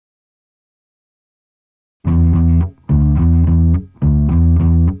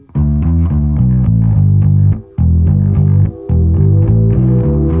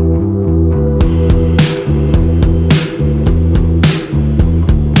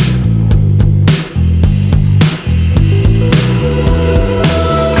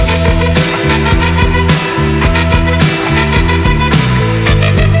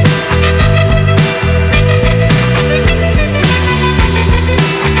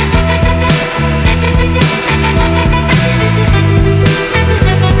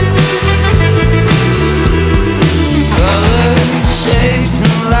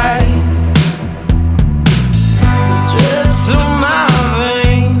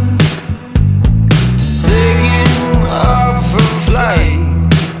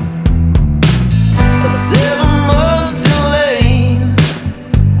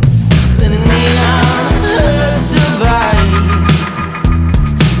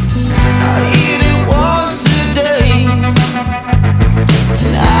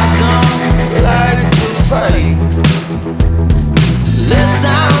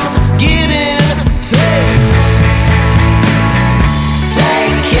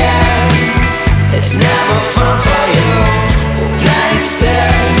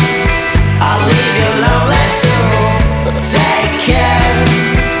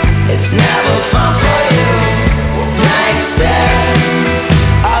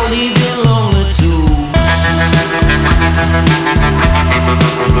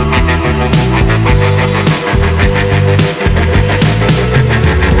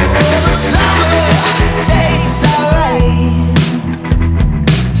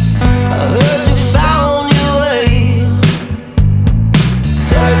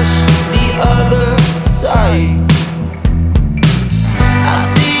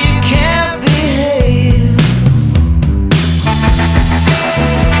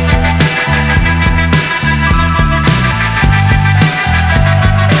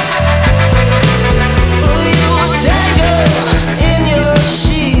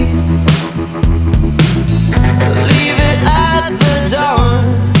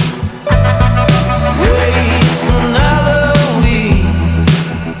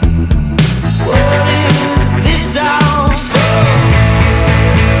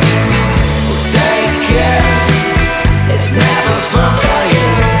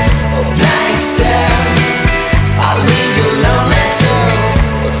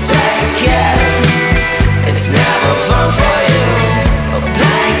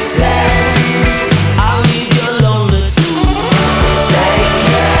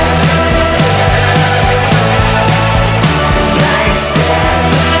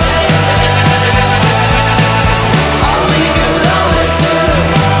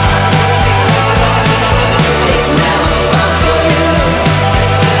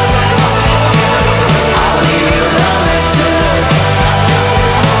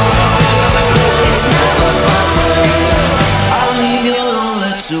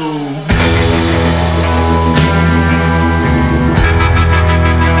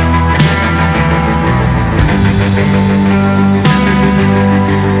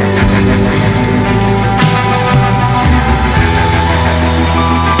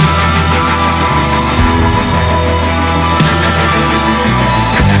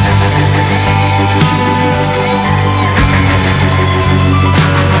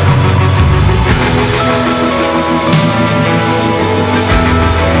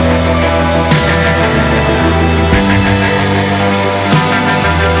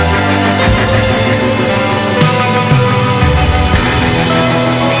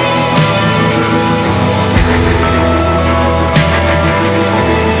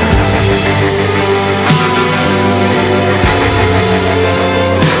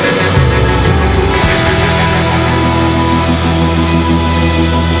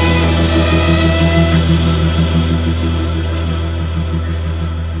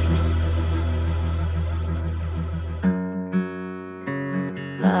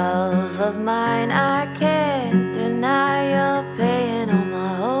Love of mine, I can't deny you're playing on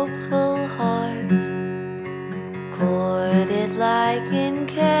my hopeful heart. Courted like in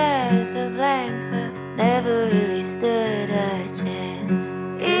Casablanca, never really stood a chance.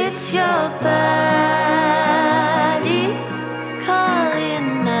 It's your body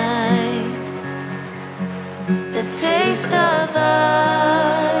calling mine, the taste of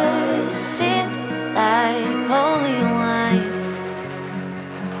our sin like holy wine.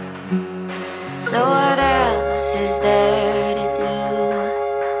 So what else is there to do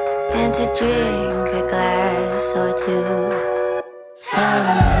than to drink a glass or two?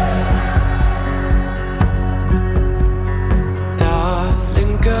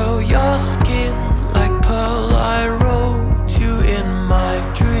 Darling girl, your skin like pearl, I wrote you in my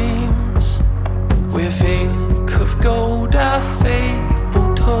dreams. With ink of gold, our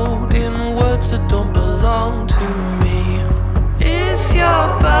fable told in words that don't belong to me. It's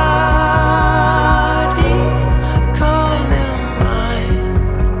your body calling mine,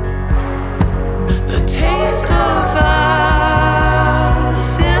 the taste of our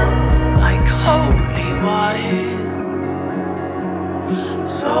sin like holy wine.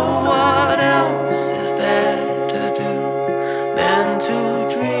 So what else is there to do than to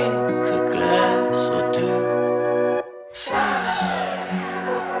drink a glass or two?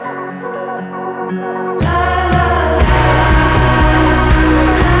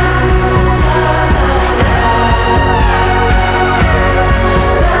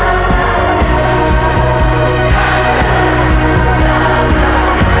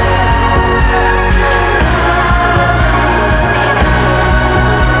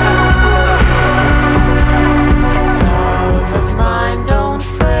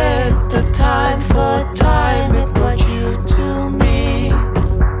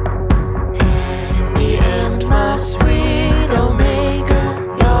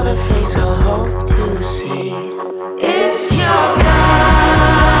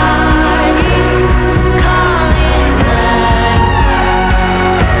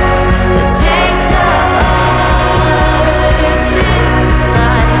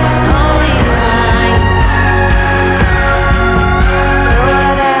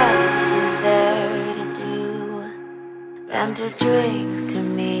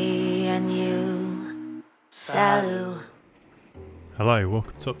 Hello,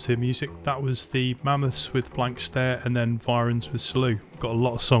 welcome to Up Tier Music. That was the Mammoths with Blank Stare and then Virens with Salute. We've got a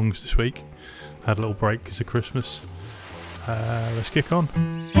lot of songs this week. Had a little break because of Christmas. Let's kick on.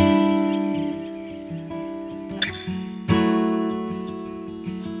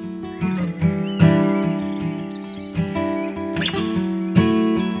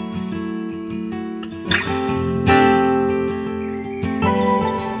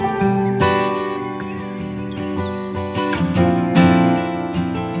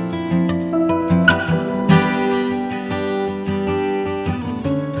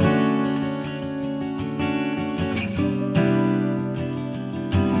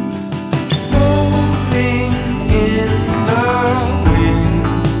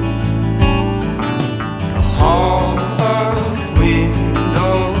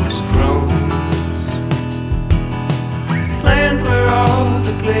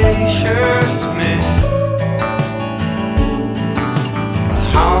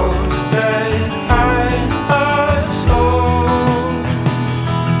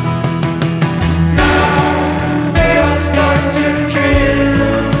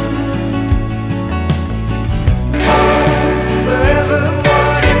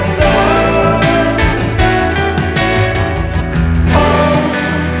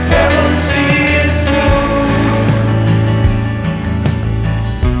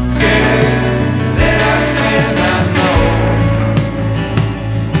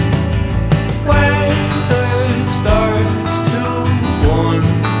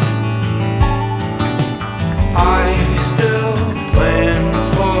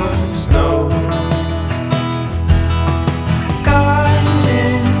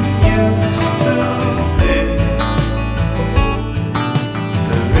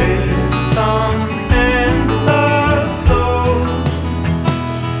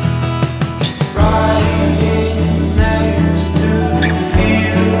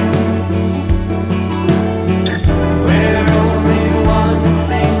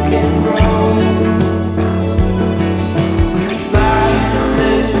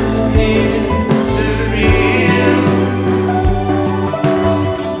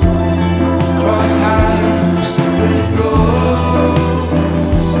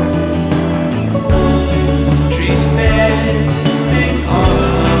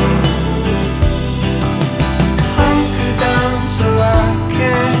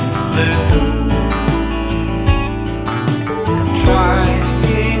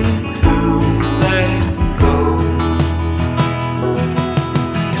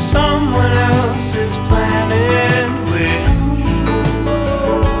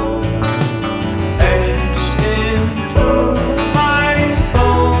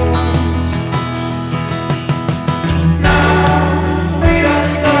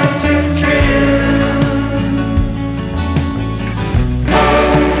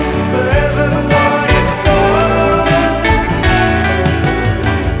 Wherever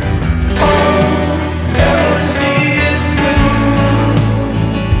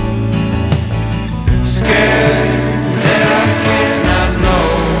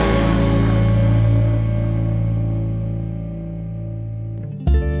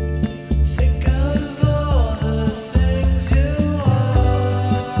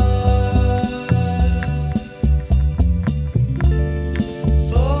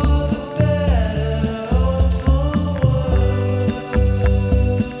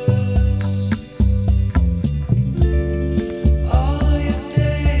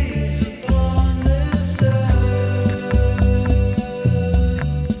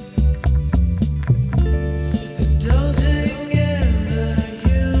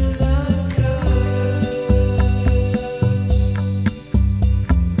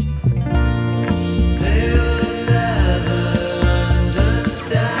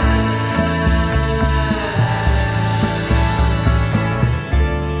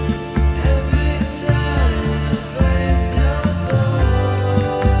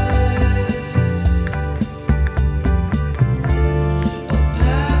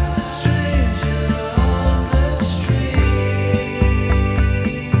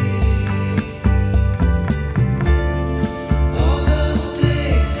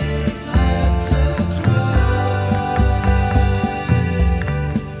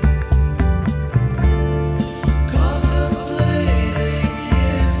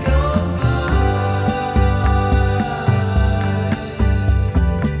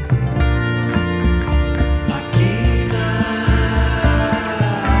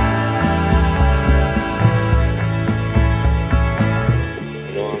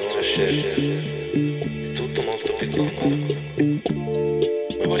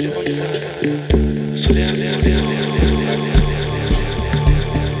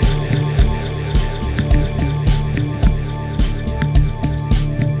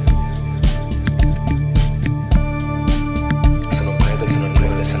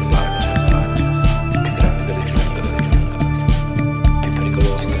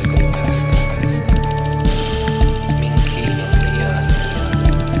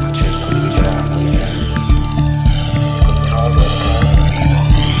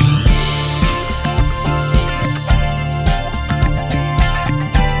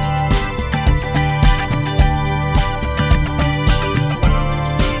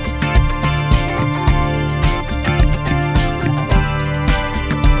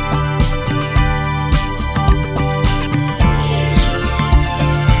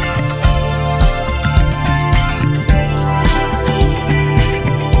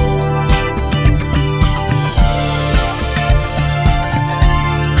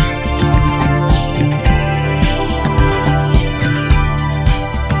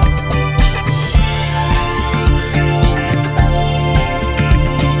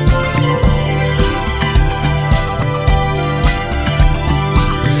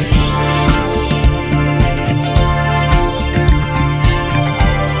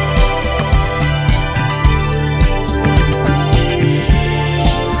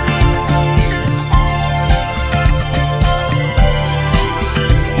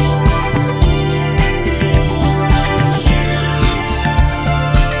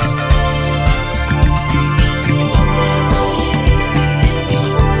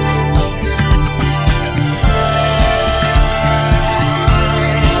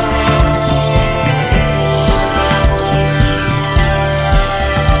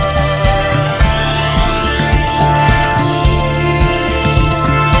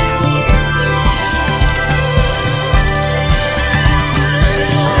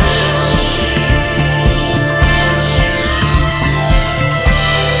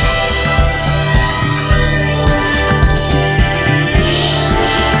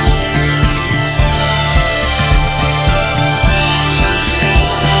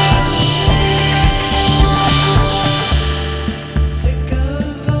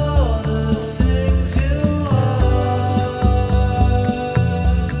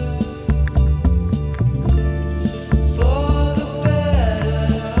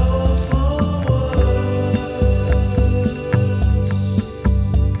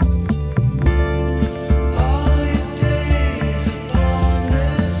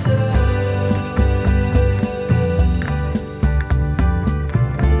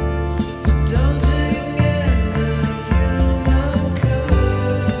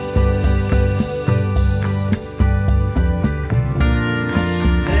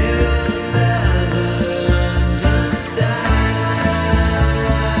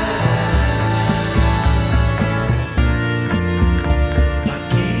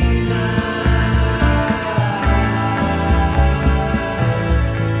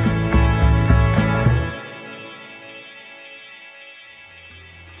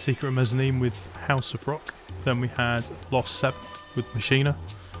Secret Mezzanine with House of Rock. Then we had Lost 7 with Machina.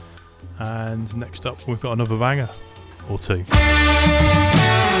 And next up we've got another banger or two.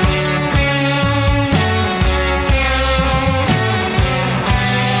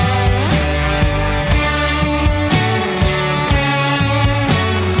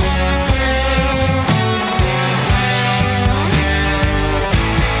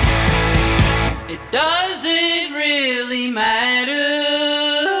 Doesn't really matter.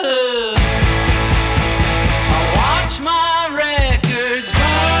 I watch my records burn.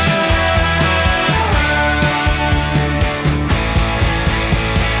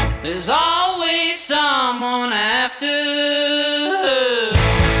 There's always someone after.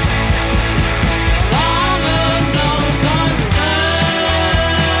 Song of no concern.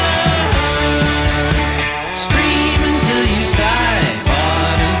 Scream until you sigh.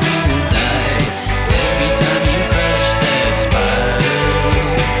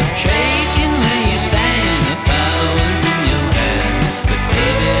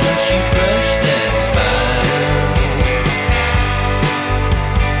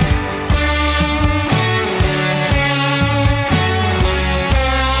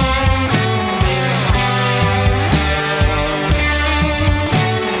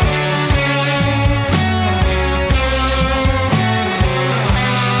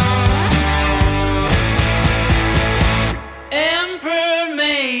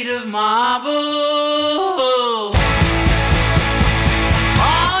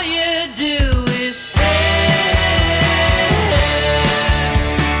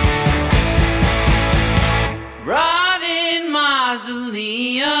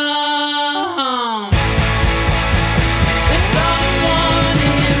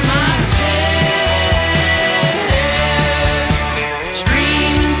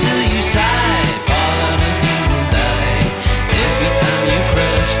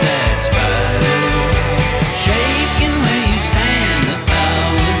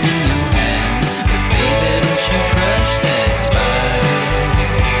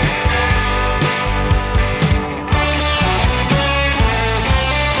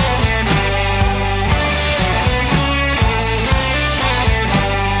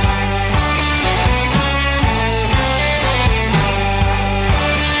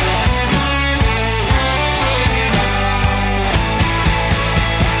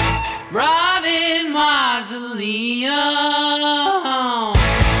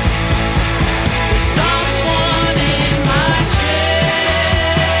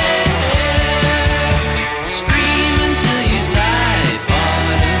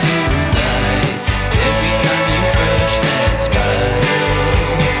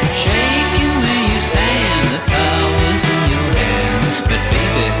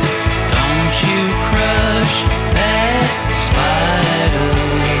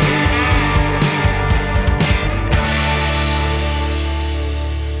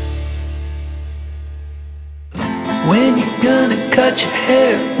 When you're gonna cut your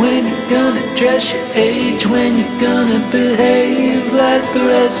hair, when you're gonna dress your age, when you're gonna behave like the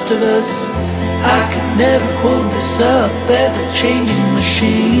rest of us. I could never hold this up, ever-changing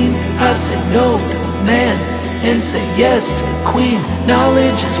machine. I say no to the man and say yes to the queen.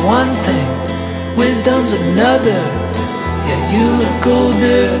 Knowledge is one thing, wisdom's another. Yeah, you look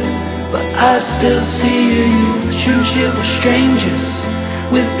older, but I still see your youth. Shoot shit with strangers,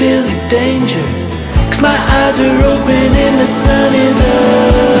 with Billy Danger. 'Cause my eyes are open and the sun is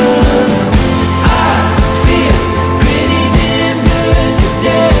up. I feel pretty damn good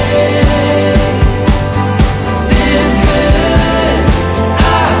today. Damn good. I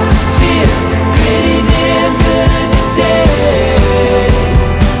feel pretty damn good today.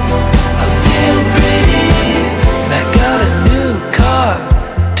 I feel pretty. I got a new car,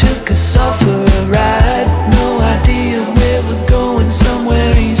 took us off for a ride. No idea where we're going,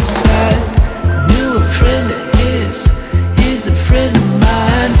 somewhere east side. A friend of his is a friend of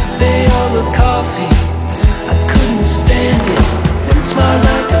mine.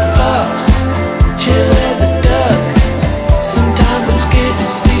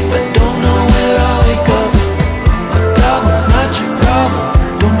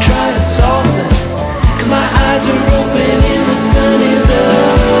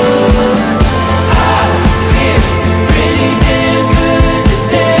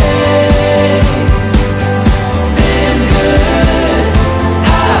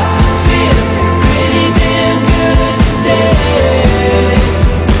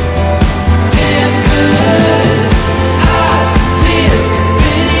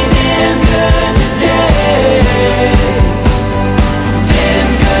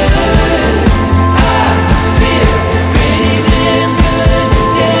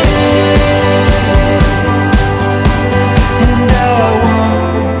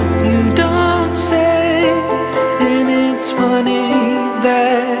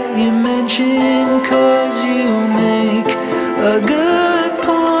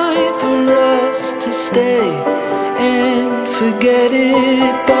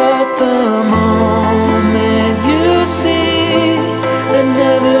 it, but the moment you see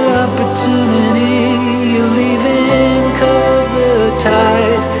another opportunity, you're leaving, 'cause the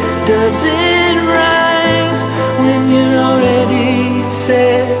tide doesn't rise when you're already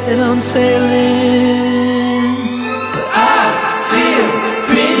set on sailing. But I feel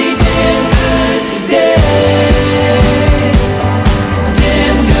pretty damn good today,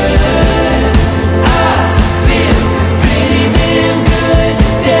 damn good. I feel pretty damn good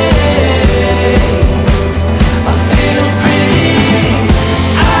today. I feel pretty,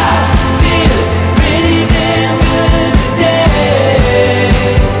 I feel pretty damn good today,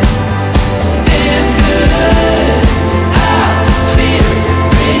 damn good. I feel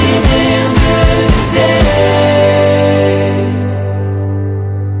pretty damn good today.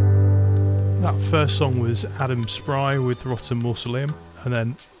 That first song was Adam Spry with Rotten Mausoleum, and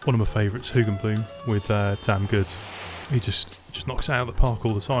then one of my favourites, HOOGENBOOM with Damn Good. He just knocks it out of the park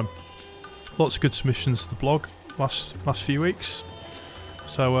all the time. Lots of good submissions to the blog last few weeks.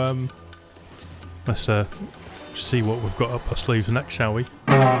 So let's see what we've got up our sleeves next, shall we?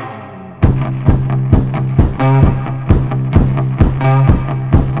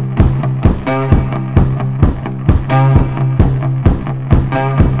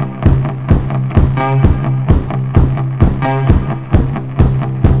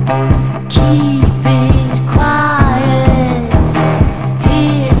 Keep it quiet,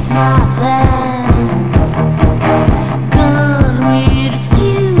 here's my plan. Gone with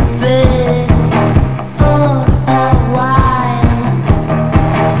stupid for a while.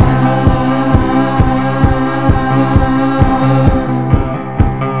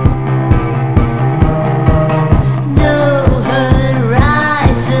 No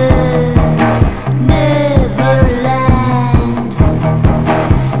horizon, never land.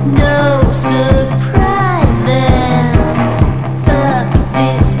 No surprise then, fuck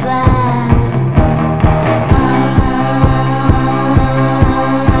this plan.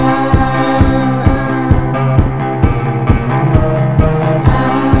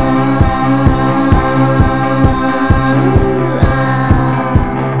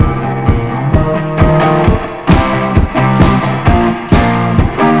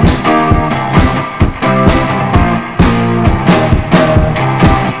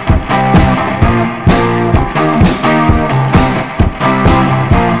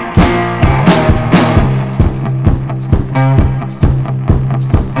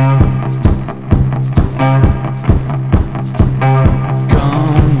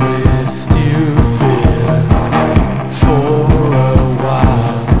 Gone with stupid for a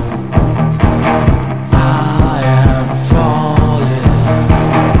while. I am falling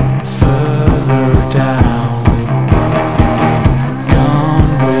further down.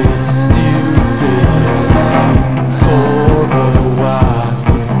 Gone with stupid for a while.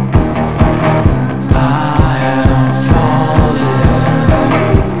 I am falling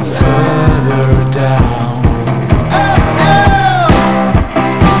further down.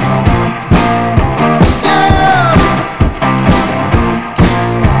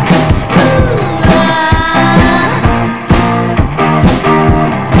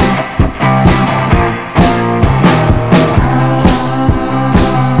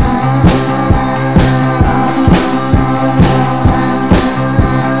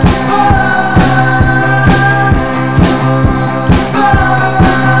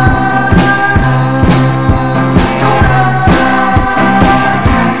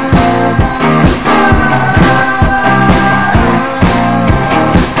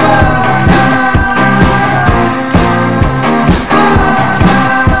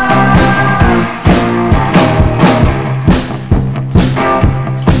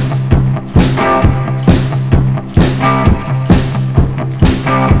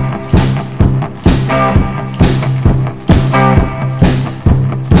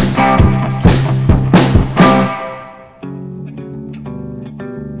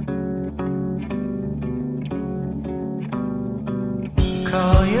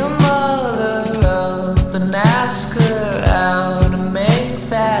 Call your mother up and ask her how to make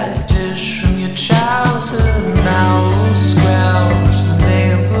that dish from your childhood. Now we'll scrounge the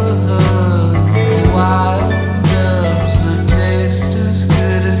neighborhood with wild nubs that taste as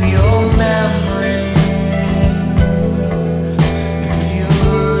good as your memory. If you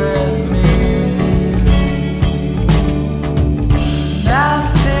let me. I've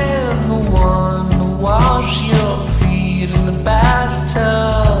been the one to wash your feet in the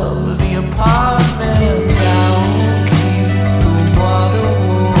bathtub of the apartment. I will keep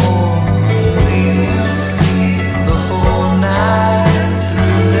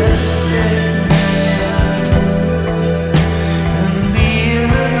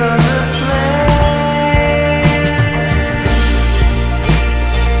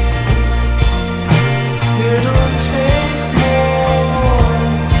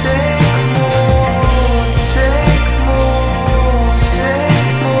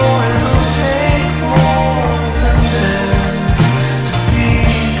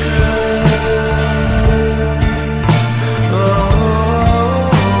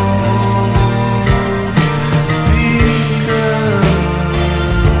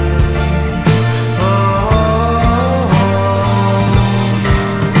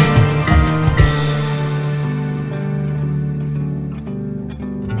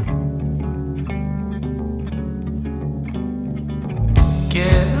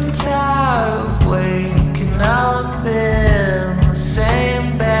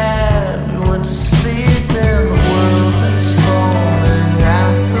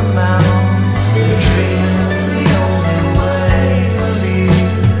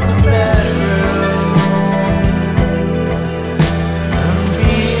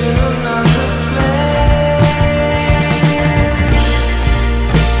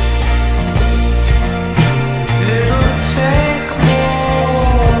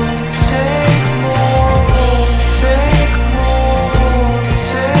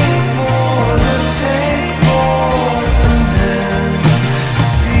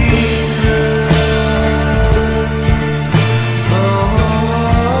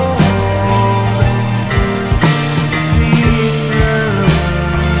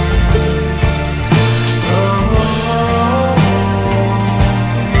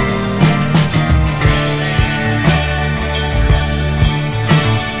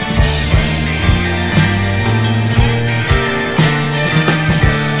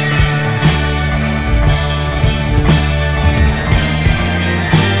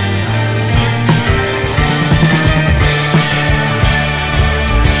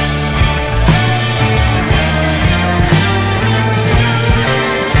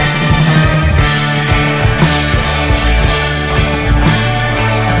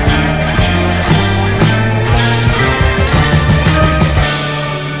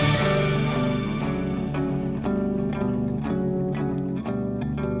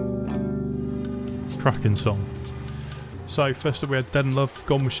cracking song. So first up we had Dead in Love,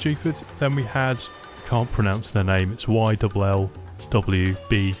 Gone With Stupid. Then we had, can't pronounce their name, it's YLLWBLLY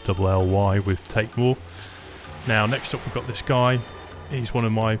with Take More. Now next up we've got this guy. He's one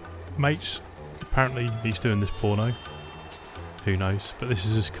of my mates. Apparently he's doing this porno. Who knows? But this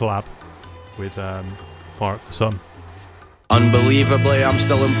is his collab with Fire Up the Sun. Unbelievably, I'm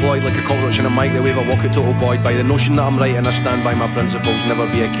still employed like a cockroach in a microwave. I walk a total buoyed by the notion that I'm right and I stand by my principles. Never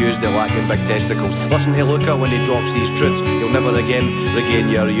be accused of lacking big testicles. Listen to Lewca when he drops these truths. You'll never again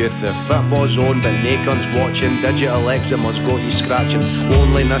regain your youth. The football's on, but Nacon's watching. Digital eczema's got you scratching.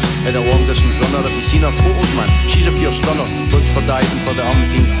 Loneliness at the long distance runner. Have you seen her photos, man? She's a pure stunner. Looked for diving for the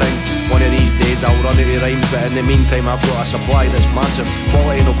umpteenth time. One of these days I'll run out of rhymes, but in the meantime I've got a supply that's massive.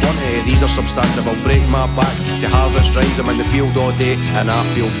 Quality no quantity, these are substantive. I'll break my back to harvest rhymes. I'm in the field all day and I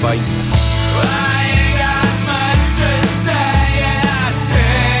feel fine. I ain't got much to say and I've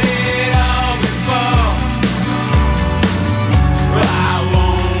said it all before. I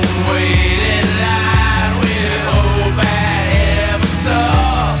won't wait in line with hope and heaven's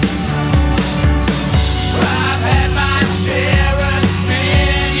door. I've had my share of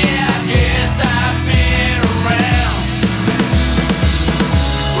sin, yeah, I guess I've been around.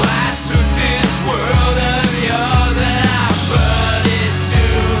 I took this world of yours and I burned it to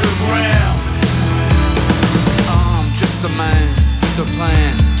the ground. I'm just a man with a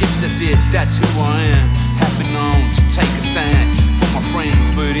plan. Guess that's it, that's who I am. Happy known to take a stand for my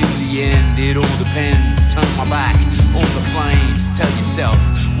friends, but in the end it all depends. Turn my back on the flames. Tell yourself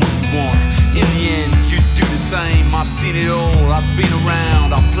what you want. In the end you do the same. I've seen it all, I've been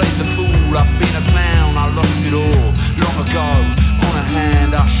around. I've played the fool, I've been a clown. I lost it all long ago. On a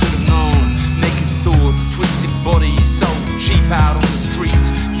hand I should have known. Naked thoughts, twisted bodies, so cheap out on the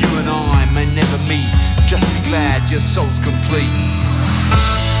streets. You and I may never meet. Just be glad your soul's complete.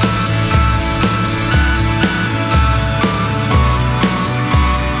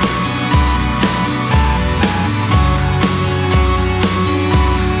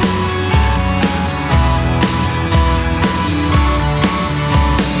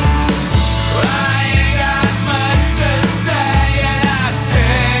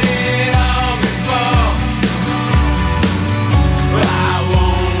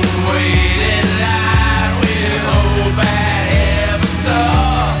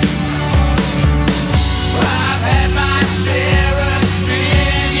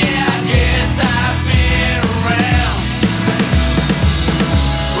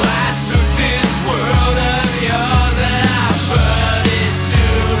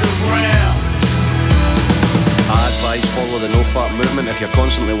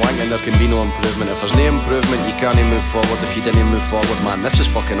 There can be no improvement. If there's no improvement, you can't move forward. If you didn't move forward, man, this is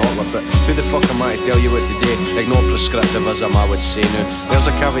fucking awkward. But who the fuck am I to tell you what to do? Ignore prescriptivism, I would say now. There's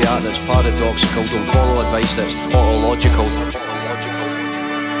a caveat that's paradoxical. Don't follow advice that's autological.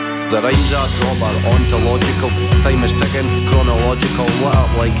 The rhymes I drop are ontological. Time is ticking, chronological. Lit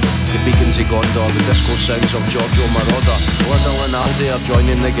up like the beacons of Gondor. The disco sounds of Giorgio Moroder. Lidl and Aldi are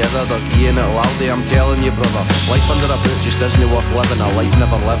joining together. They're geeing it loudy, I'm telling you, brother. Life under a boot just isn't worth living. A life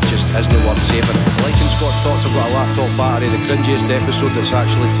never lived just isn't worth saving. Like in Scott's Tots, I've got a laptop battery. The cringiest episode that's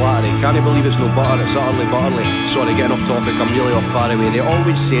actually flattery. Can't believe it's no butter, it's utterly butterly. Sorry, getting off topic, I'm really off far away. They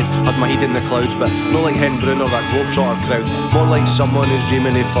always said I'd my head in the clouds, but not like Hen Brunner, that globetrotter crowd. More like someone who's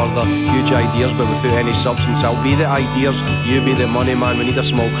dreaming of further. Huge ideas but without any substance. I'll be the ideas, you be the money man. We need a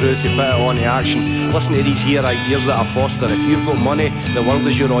small crew to put it on to action. Listen to these here ideas that I foster. If you've got money, the world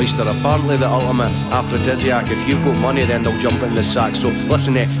is your oyster. Apparently the ultimate aphrodisiac. If you've got money, then they'll jump in the sack. So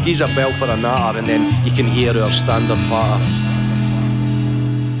listen, he's a bell for a natter, and then you can hear our standard patter.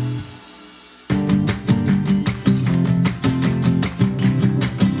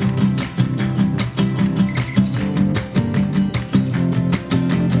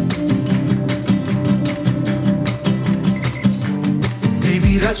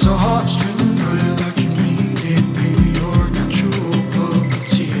 That's a heartstring, girl, like you mean it. Maybe you're a natural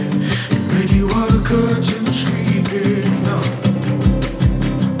puppeteer. You ready while the curtains creeping up.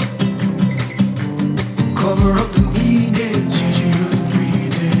 Cover up the meanings, easier than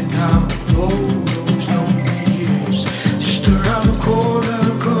breathing out. Oh, those lonely years, just around the corner,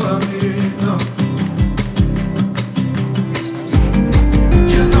 coming up.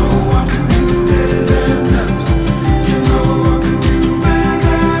 You know I can do better than that. You know I can do better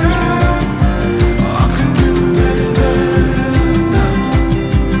than I can do better than that.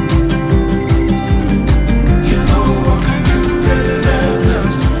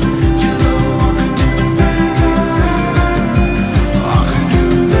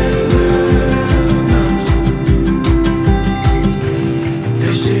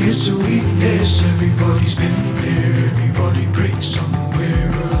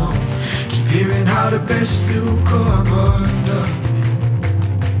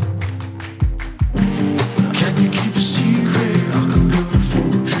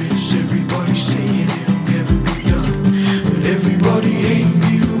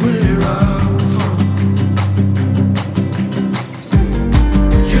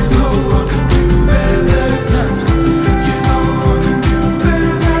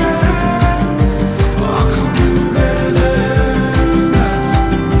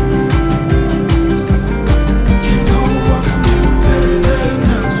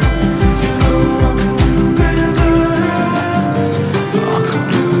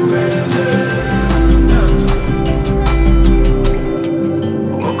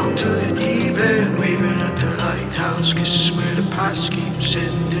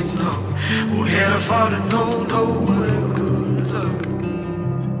 sending up. Oh, hell, if I'd have known, oh, well, good luck.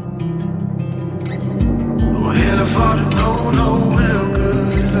 Oh, hell, if I'd have known, oh, well,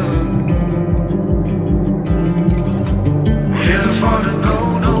 good luck. Oh, hell, if I'd have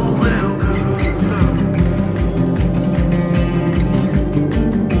known, oh, well, good luck.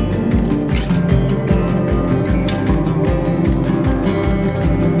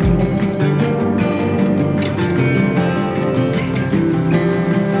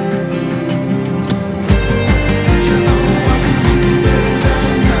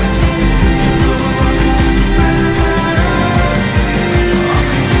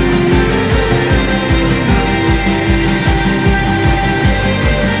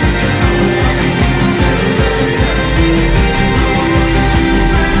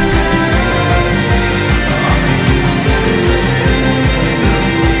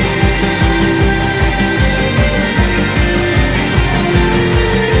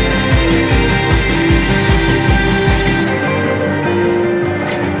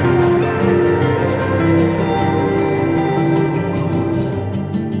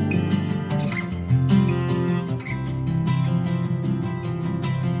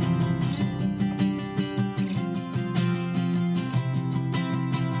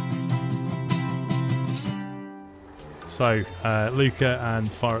 So, Lewca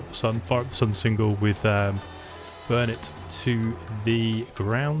and Fire Up the Sun single with Burn It to the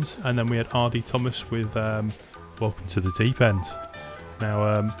Ground, and then we had R.D. Thomas with Welcome to the Deep End.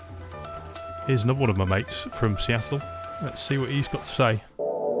 Now, here's another one of my mates from Seattle. Let's see what he's got to say.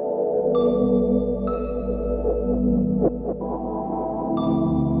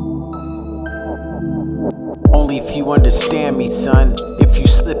 Only if you understand me, son. If you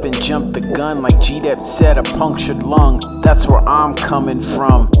slip and jump the gun, like G-Dep said, a punctured lung. That's where I'm coming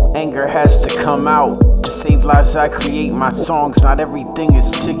from. Anger has to come out. To save lives, I create my songs. Not everything is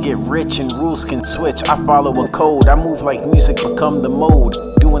to get rich, and rules can switch. I follow a code. I move like music become the mode.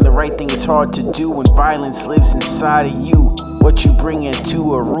 Doing the right thing is hard to do when violence lives inside of you. What you bring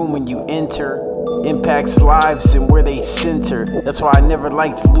into a room when you enter impacts lives and where they center. That's why I never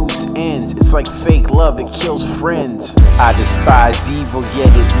liked loose ends. It's like fake love, it kills friends. I despise evil,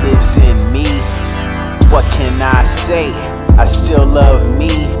 yet it lives in me. What can I say? I still love me.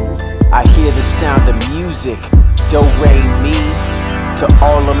 I hear the sound of music, do re mi. To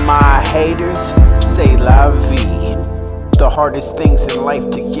all of my haters, say la vie. The hardest things in life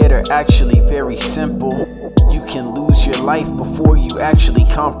to get are actually very simple. You can lose your life before you actually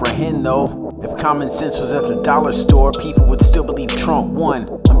comprehend though. If common sense was at the dollar store, people would still believe Trump won.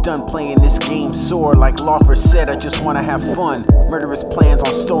 I'm done playing this game sore. Like Lauper said, I just wanna have fun. Murderous plans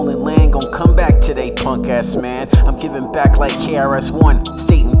on stolen land gon' come back today, punk ass man. I'm giving back like KRS-One,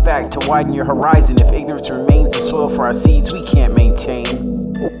 stating fact to widen your horizon. If ignorance remains the soil for our seeds we can't maintain.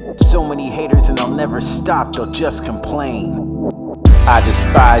 So many haters and they'll never stop, they'll just complain. I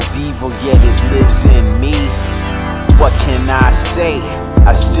despise evil, yet it lives in me. What can I say?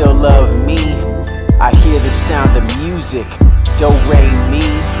 I still love me. I hear the sound of music, do re mi.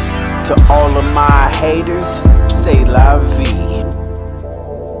 To all of my haters, say la vie.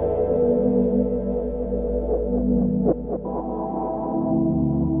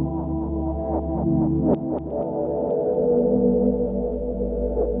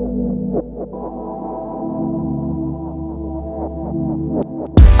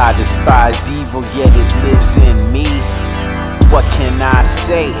 I despise evil, yet it lives in me. What can I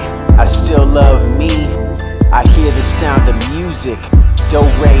say? I still love me. I hear the sound of music, do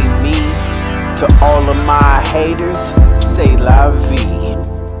re mi. To all of my haters, say la vie.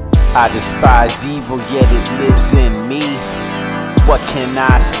 I despise evil, yet it lives in me. What can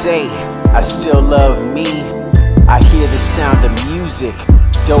I say? I still love me. I hear the sound of music,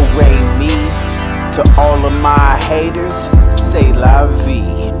 do re mi. To all of my haters, say la vie.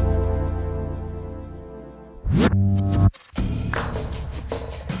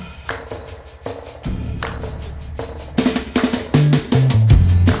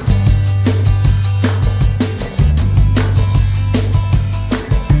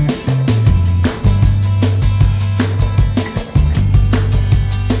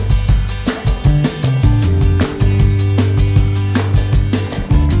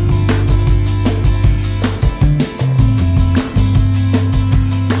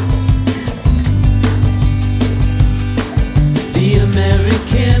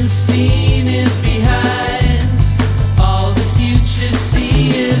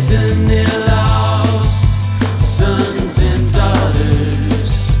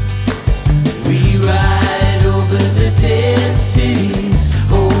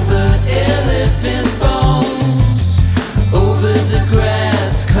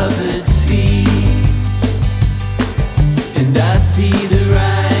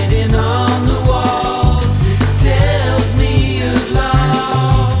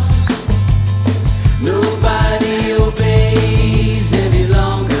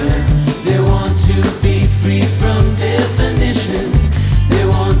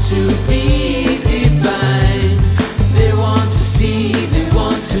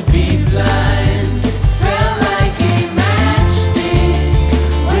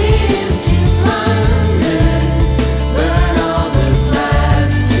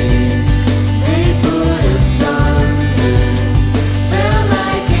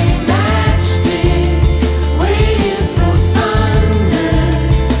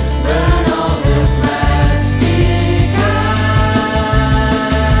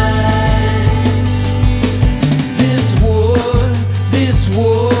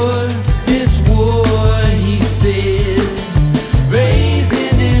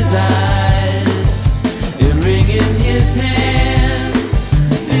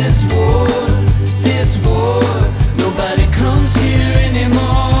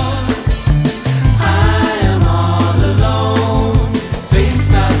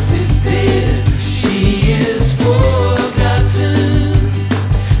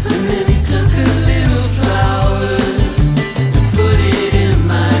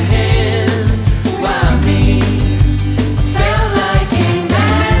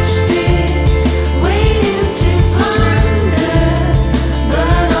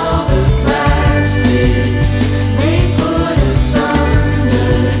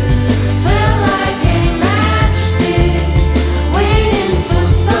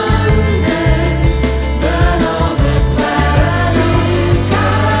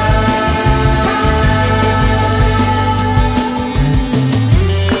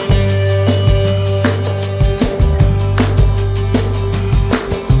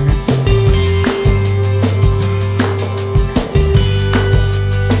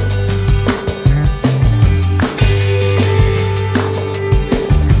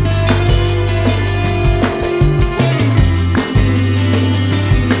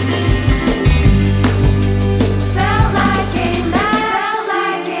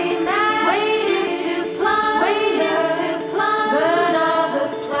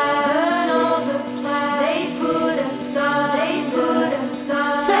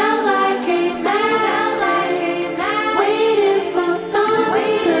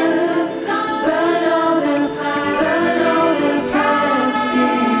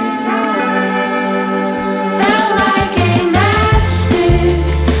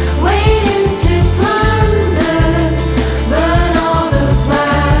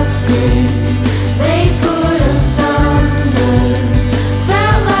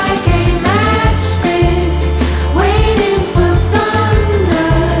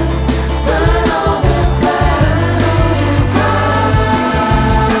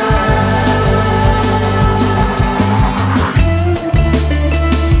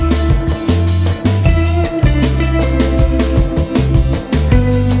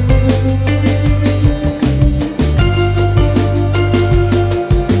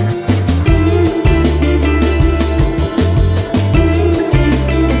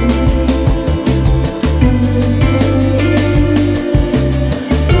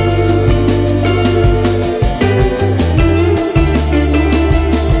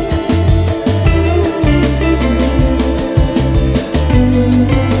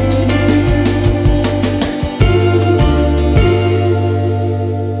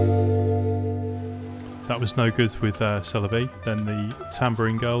 that was No Good with Celebi, then the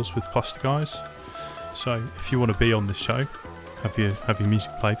Tambourine Girls with Plastic Eyes. So if you want to be on this show, have your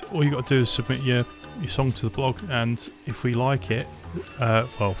music played, all you got to do is submit your song to the blog, and if we like it,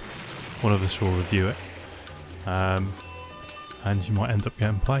 well, one of us will review it, and you might end up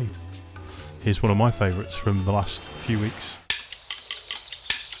getting played. Here's one of my favourites from the last few weeks.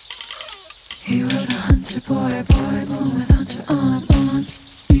 He was a hunter boy, born with hunter arms.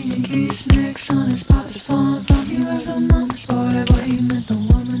 Yankee snakes on his papa's farm. He was a mama's boy, he meant no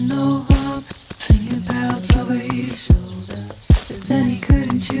woman no harm. Singing bells over his shoulder, but then he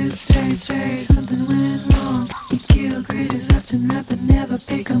couldn't choose straight, something went wrong. He killed critters left and right, but never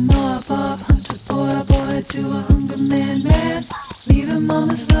pick 'em up. Hunter boy to a hungry man, leaving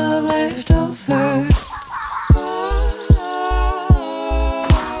mama's love left over.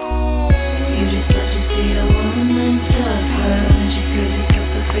 You just love to see a woman suffer when she goes and cup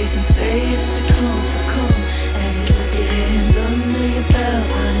her face and say it's too cold for calm. As you slip your hands under your belt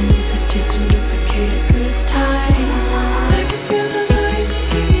line and use it just to lubricate a good time. I can feel those eyes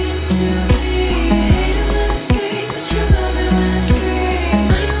sinking into me. You hate it when I say, but you love it when I scream.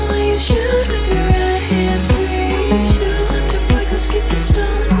 I know why you shoot with your right hand free. You hunter boy, go skip the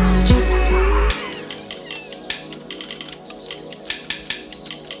stones in a tree.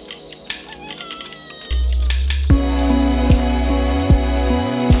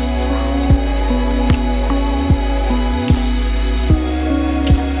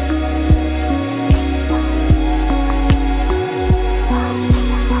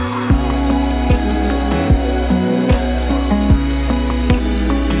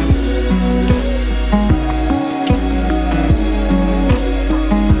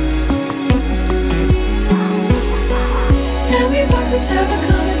 Have a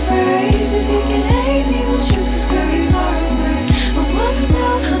common phrase. If you can hate me, we'll just get very far away. But what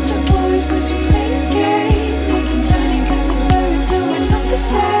about hunter boys who play a game, making tiny cuts of fur until we're not the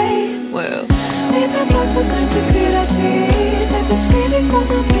same? Well, we've had foxes learn to grit our teeth. They've been screaming but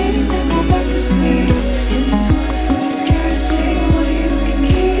not bleeding, then go back to sleep. In these woods for the scarcity, what you can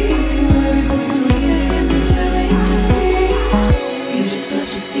keep. Be worried but don't need a hand that's willing to feed. You just love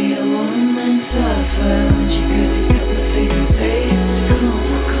to see a woman suffer when she goes and cut her face and say it's too cold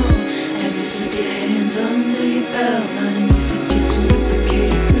for calm. As you slip your hands under your belt line and use it just to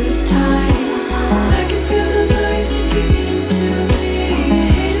lubricate a good time. I can feel those eyes sinking into me. You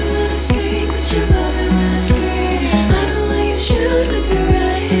hate it when I sing, but you love it when I scream. I know why you shoot with your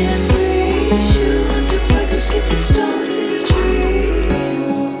right hand free. You hunter boy, go skip the stones in a tree.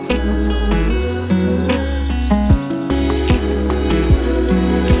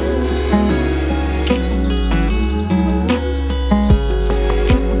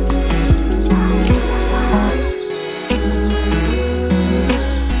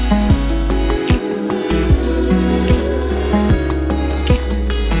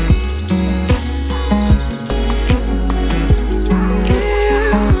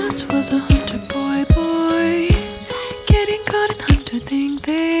 Was a hunter boy, getting caught in hunting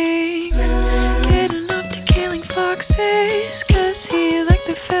things, getting up to killing foxes, cause he liked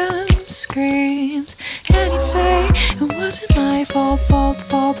the femme screams. And he'd say, it wasn't my fault,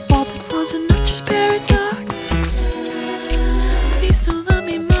 it was an archer's paradox. Please don't love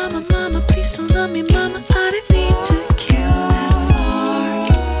me, mama, please don't love me, mama, I didn't mean to kill that fox.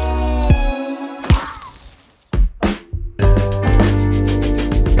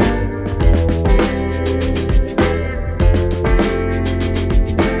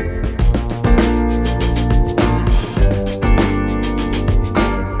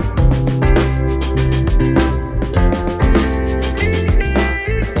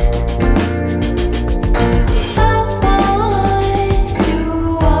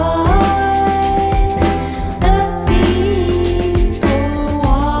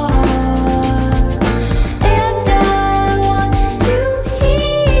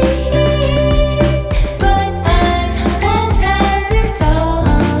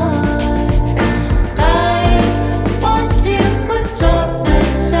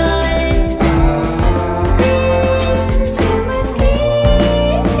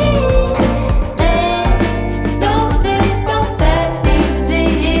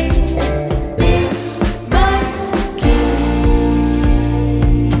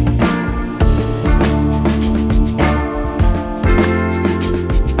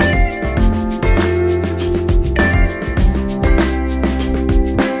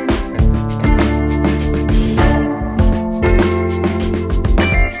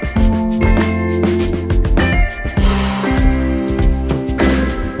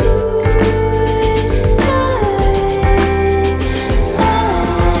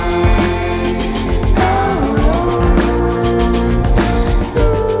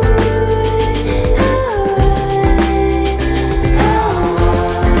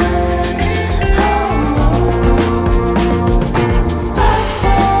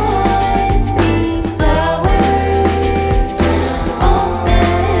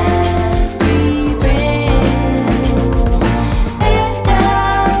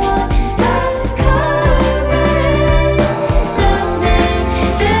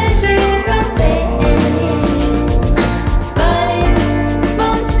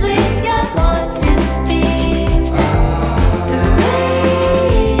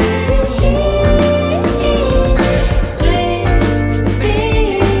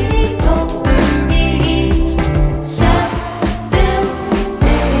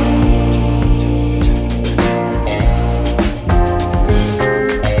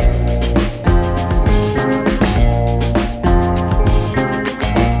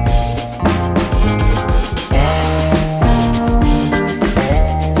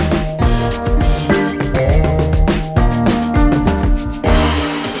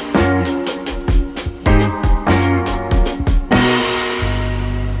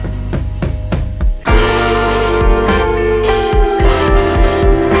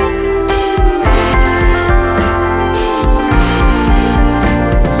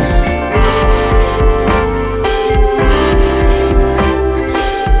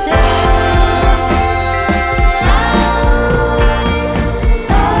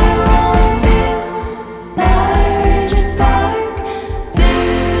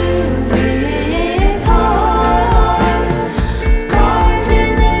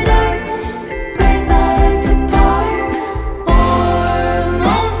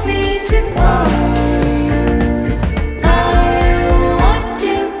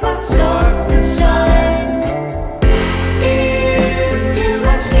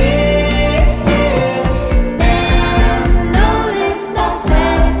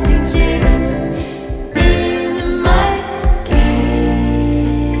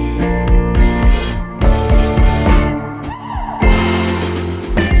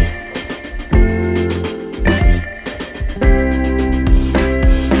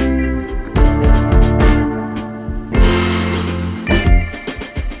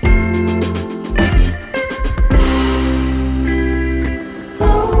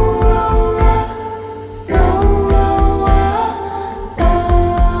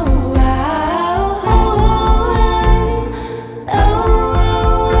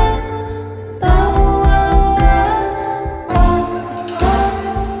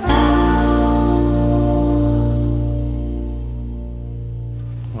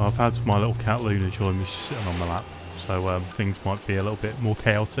 had my little cat Luna join me, she's sitting on my lap, so things might be a little bit more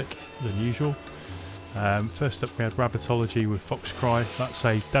chaotic than usual. First up we had Rabbitology with Fox Cry, that's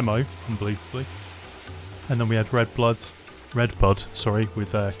a demo, unbelievably. And then we had Redbud,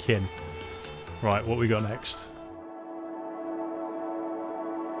 with Kin. Right, what we got next?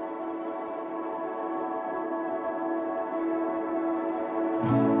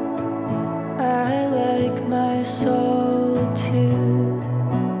 I like my solitude.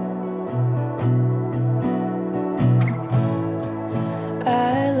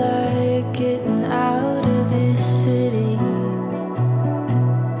 I like getting out of this city.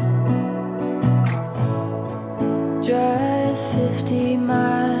 Drive 50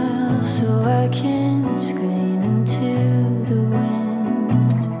 miles so I can scream into the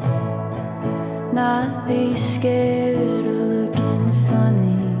wind. Not be scared or looking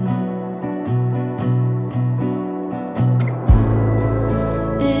funny.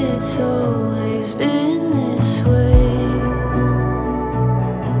 It's always been this way.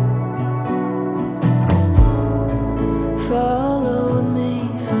 Followed me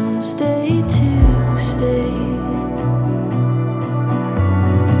from state to state.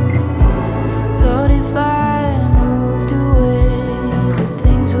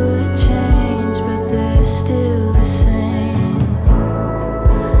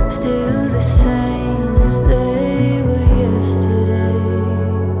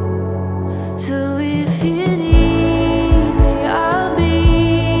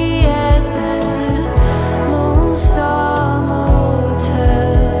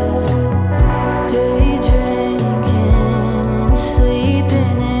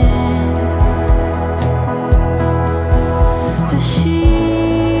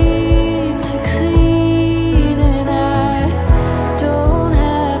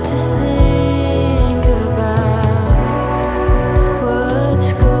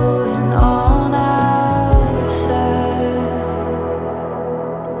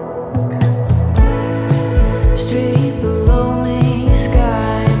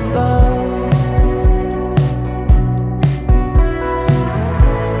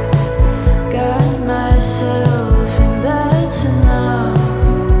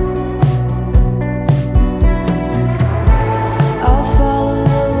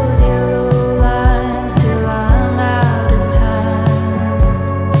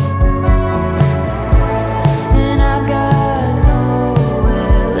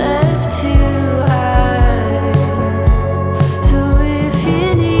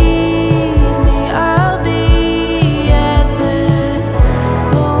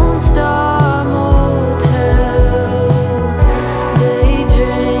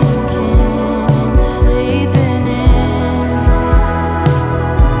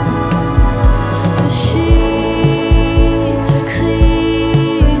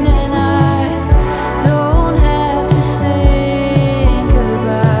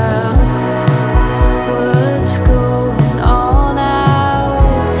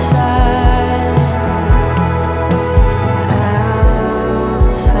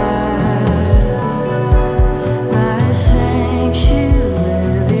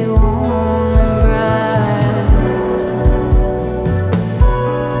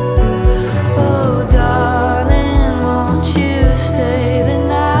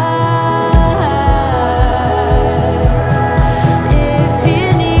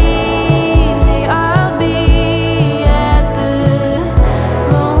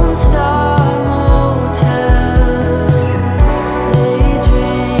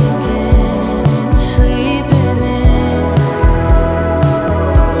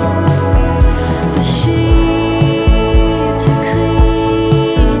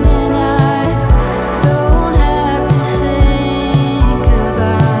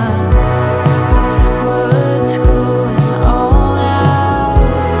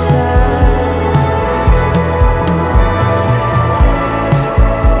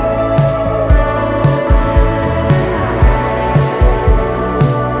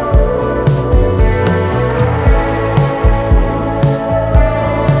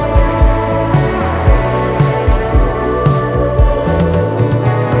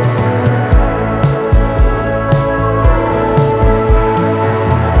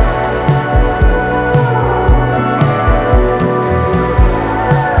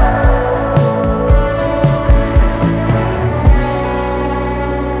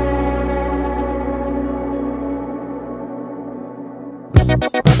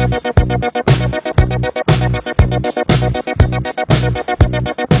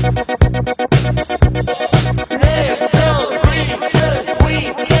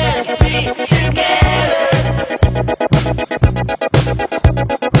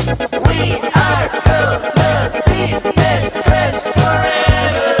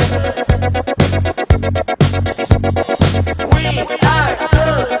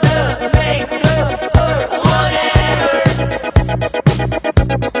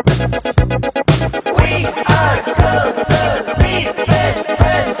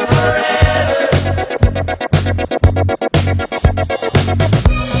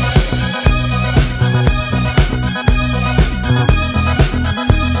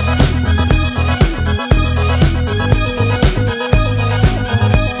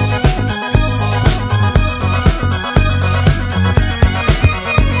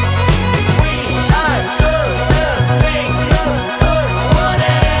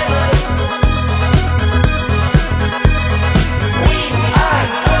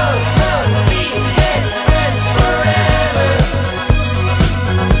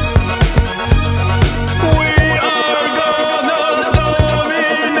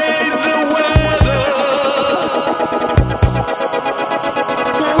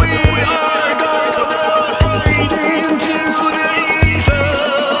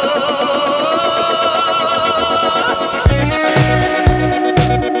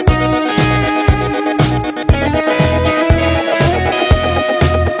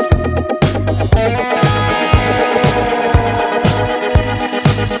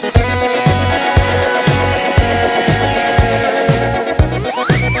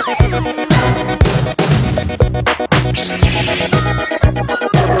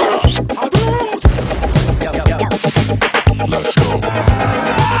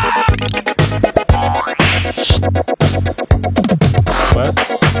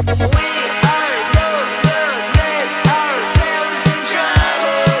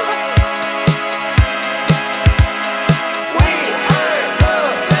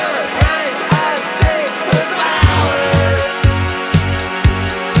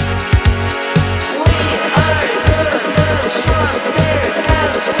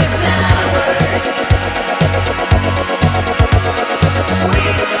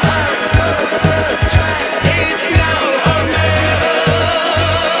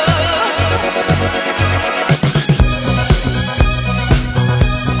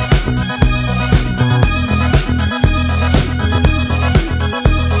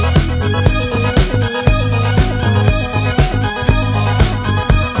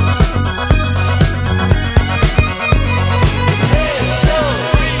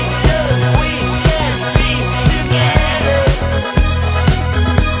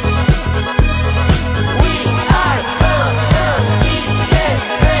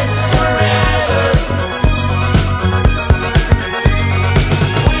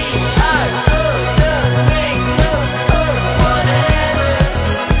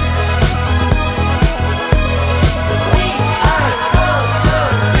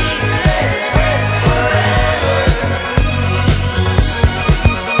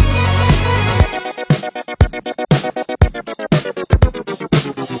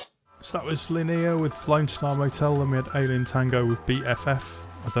 was LINNEA with Lone Star Motel, then we had Alien Tango with BFF.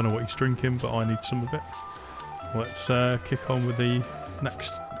 I don't know what he's drinking, but I need some of it. Let's kick on with the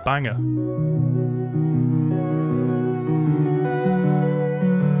next banger.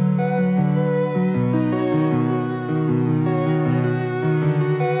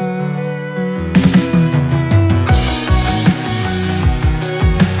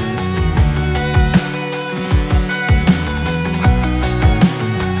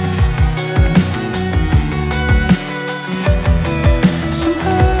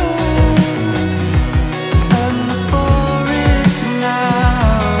 I'm for it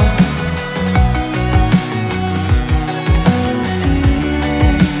now.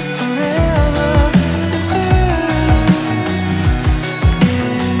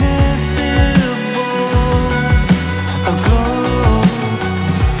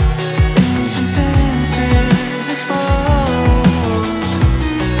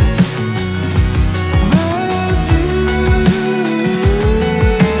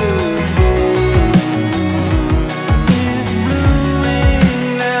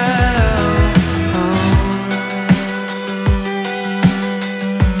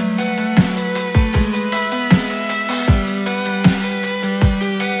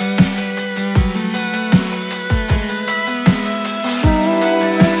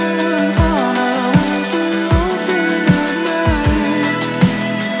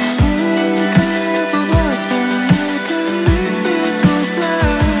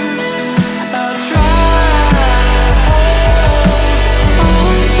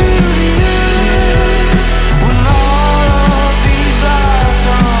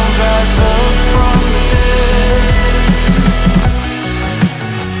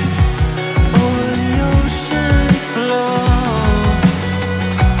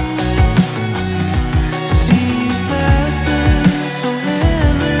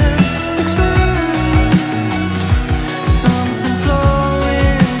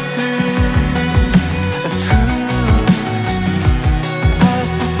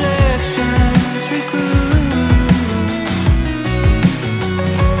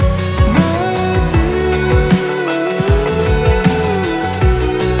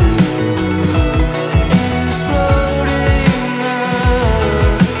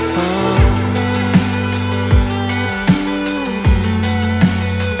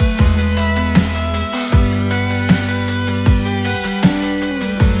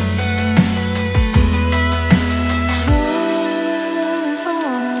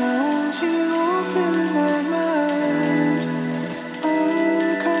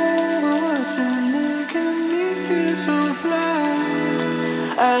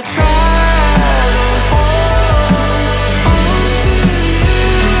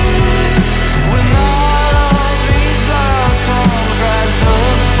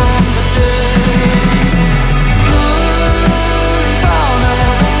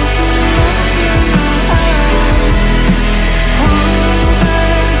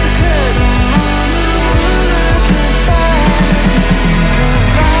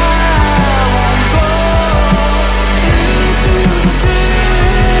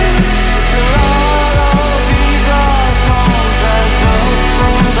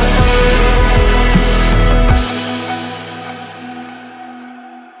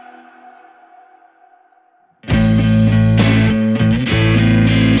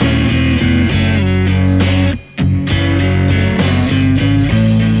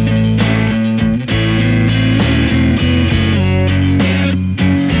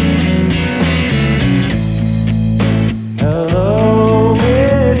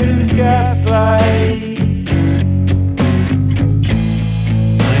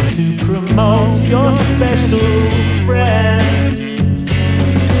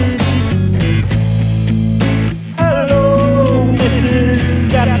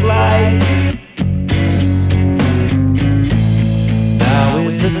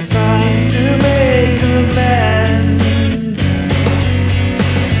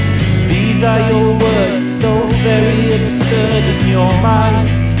 These are your words, so very absurd, and you're my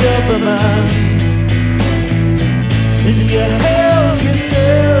government. As you help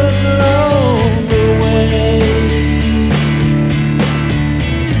yourselves along the way.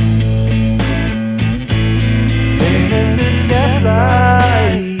 Famous as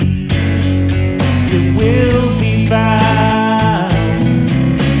gaslight, you will be found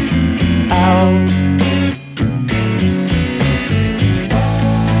out.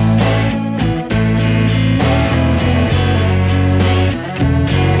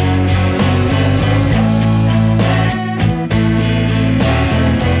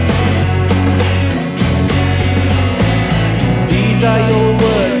 These are your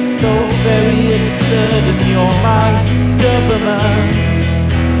words, so very absurd, and you're my government.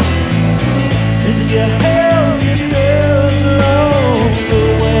 As you help yourselves along the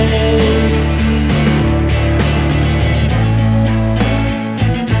way.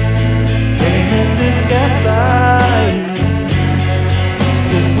 Famous as gaslight,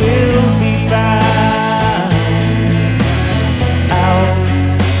 you will be found out.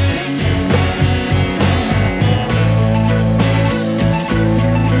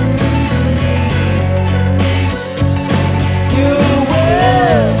 You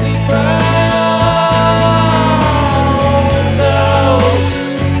will be found out.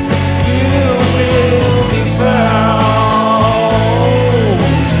 You will be found out.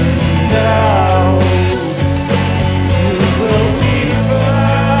 You will be found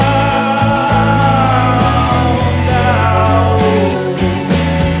out.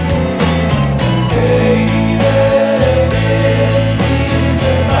 Hey, this is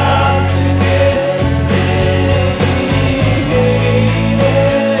about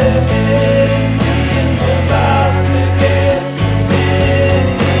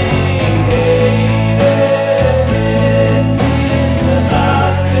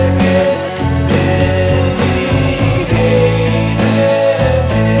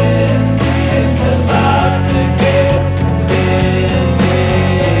to get busy.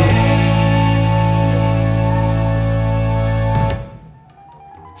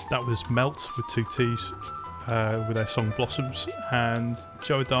 That was Meltt with 2 T's with their song Blossoms, and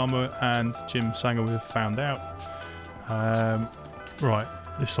Joe Adhermar and Jim Sanger with Found Out. Right,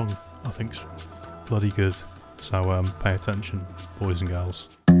 this song I think's bloody good, so pay attention, boys and girls.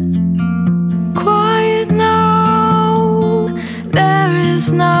 Quiet now, there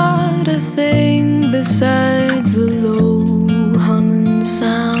is not a thing besides the low humming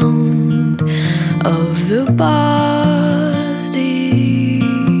sound of the body.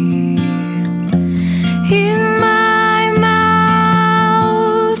 In my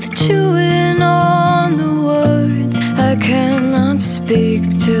mouth, chewing on the words, I cannot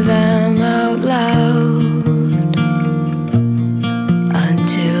speak to them out loud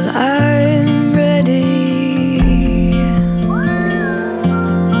until I'm ready.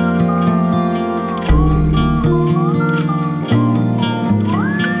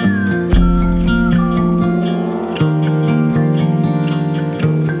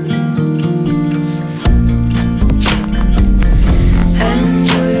 And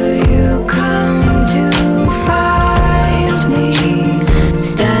will you come to find me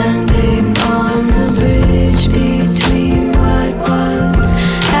standing on the bridge between what was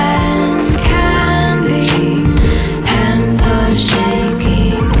and can be? Hands are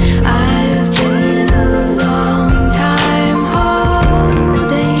shaking. I've been a long time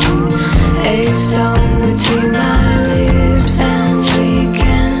holding a stone between my lips, and we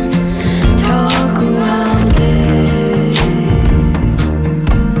can talk around it.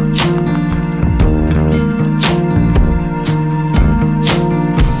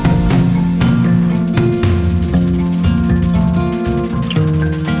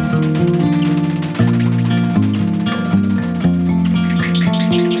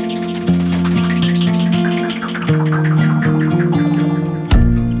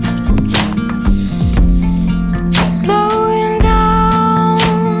 Slowing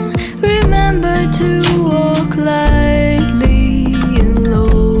down, remember to walk lightly and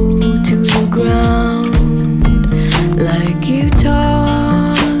low to the ground, like you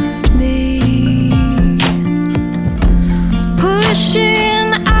taught me.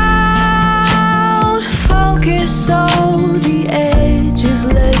 Pushing out, focus so the edge is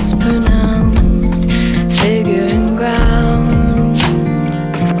less pronounced, figuring ground,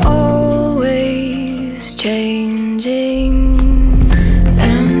 always changing.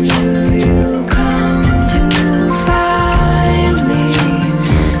 And will you come to find me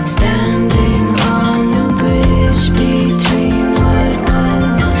standing on the bridge between what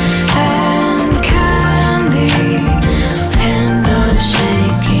was and can be? Hands are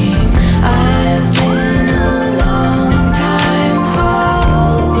shaking. I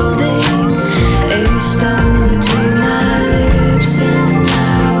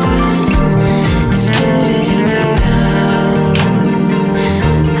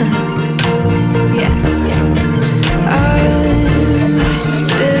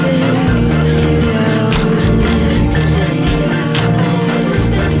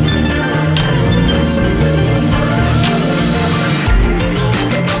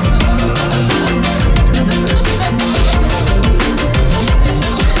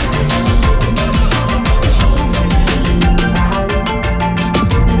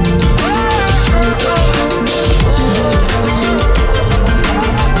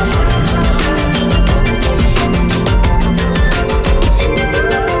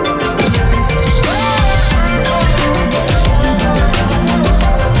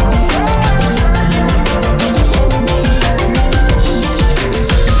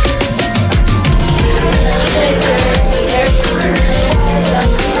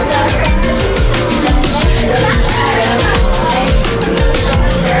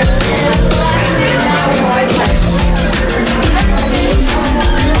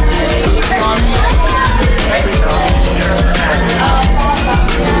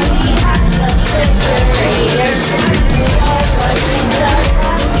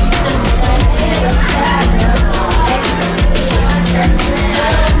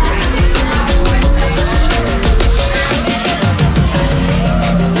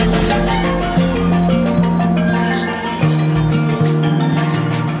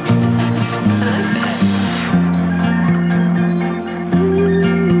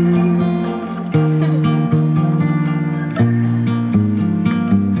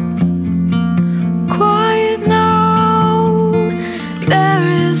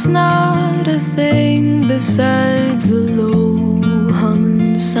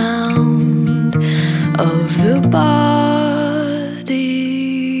of the body.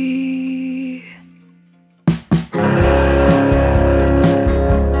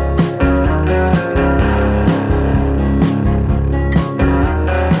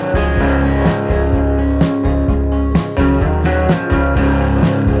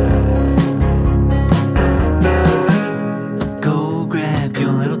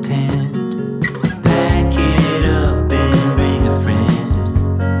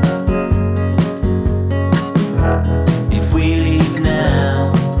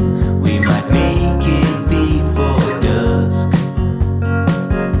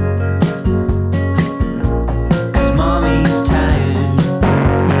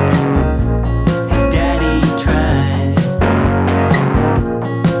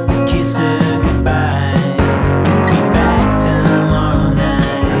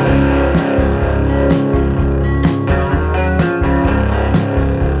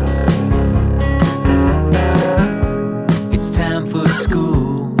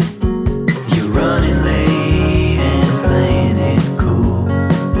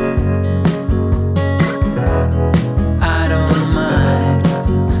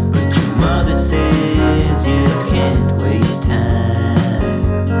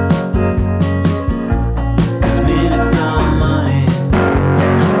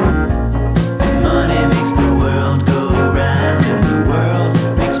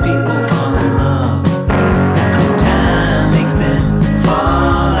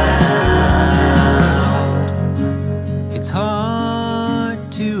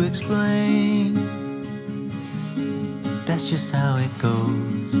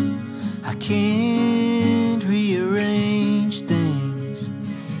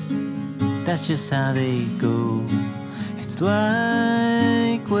 That's just how they go. It's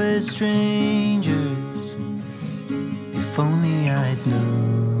like we're strangers. If only I'd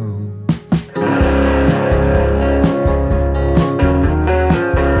known.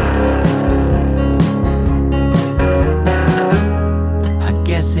 I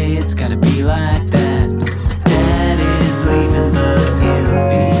guess it's gotta be like that. Dad is leaving, but he'll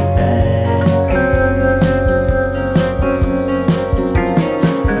be back.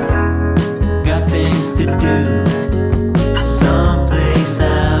 Got things to do, someplace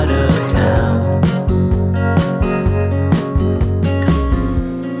out of town.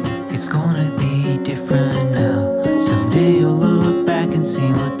 It's gonna be different now. Someday you'll look back and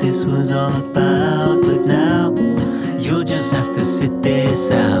see what this was all about. But now you'll just have to sit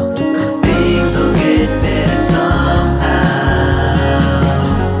this out. Things will get better somehow.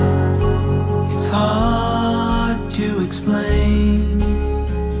 It's hard to explain.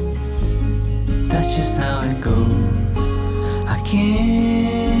 That's just how it goes. I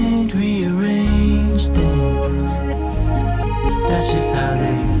can't rearrange things. That's just how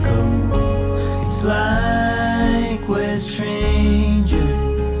they go. It's like we're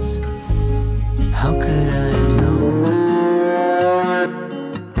strangers. How could I have known?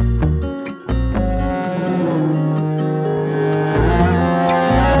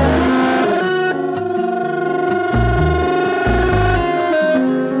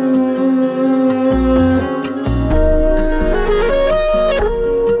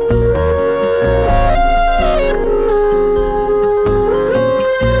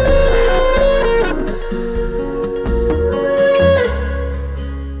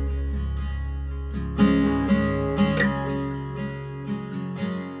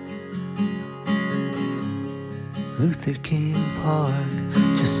 Luther King Park,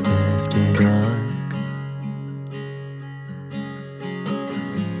 just after dark.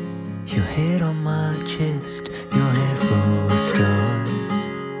 Your head on my chest, your hair full of stars.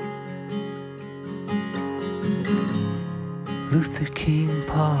 Luther King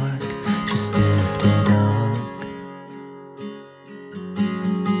Park, just after dark.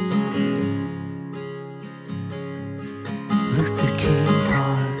 Luther King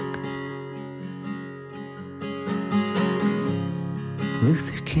Park.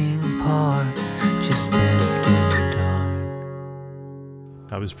 Luther King Park, just after dark.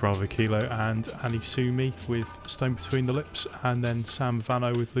 That was Brava Kilo and Annie Sumi with Stone Between the Lips, and then Sam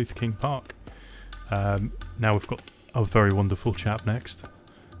Vano with Luther King Park. Now we've got a very wonderful chap next.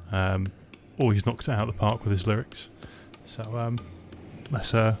 Always knocks it out of the park with his lyrics. So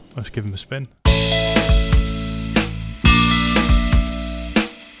let's give him a spin.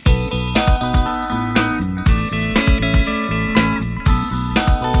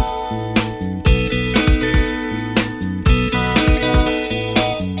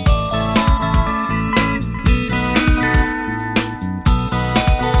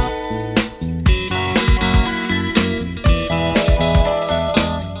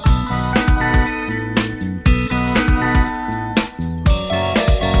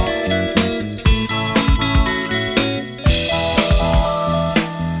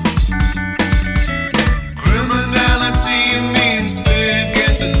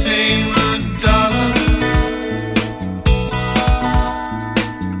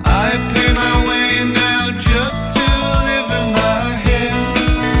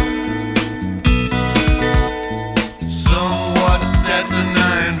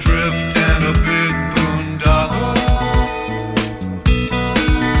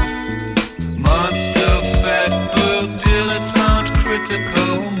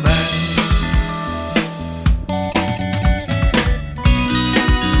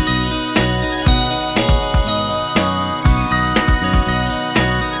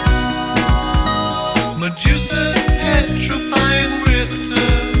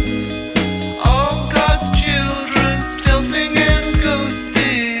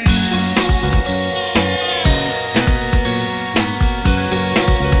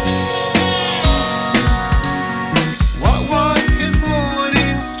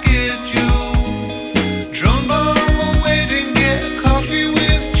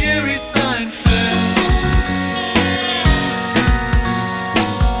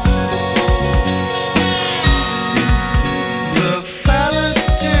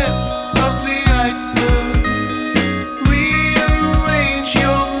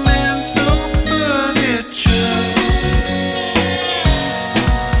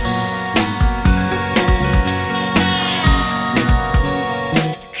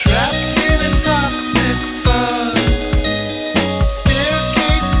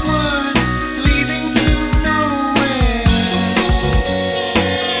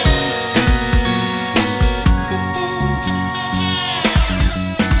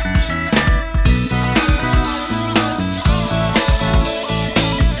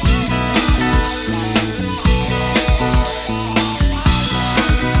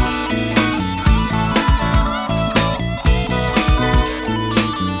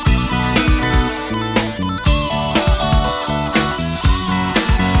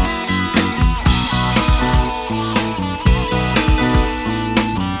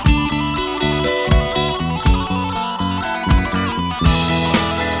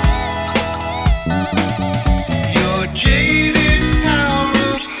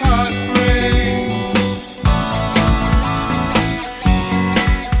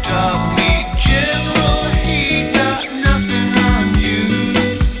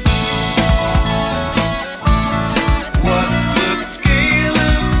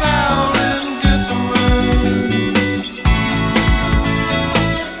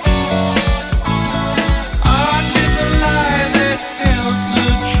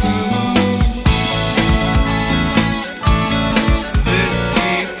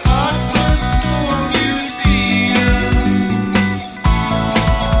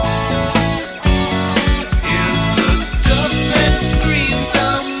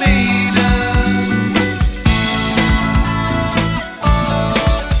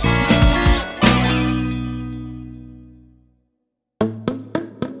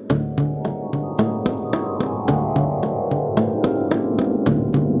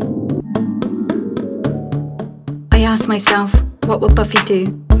 myself, what would Buffy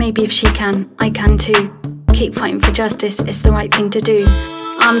do? Maybe if she can, I can too. Keep fighting for justice, it's the right thing to do.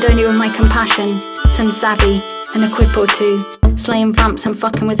 Armed only with my compassion, some savvy, and a quip or two. Slaying vamps and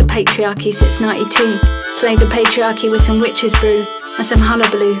fucking with the patriarchy since 92. Slay the patriarchy with some witches brew, and some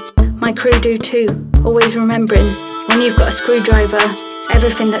hullabaloo. My crew do too, always remembering, when you've got a screwdriver,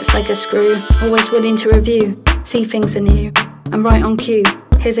 everything that's like a screw, always willing to review, see things anew, and right on cue.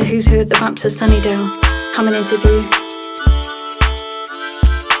 Here's a who's who of the vamps of Sunnydale, coming into view.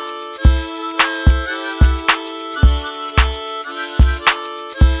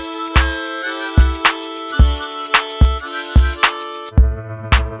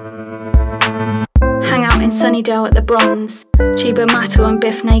 Sunnydale at the Bronze, Chiba Matto and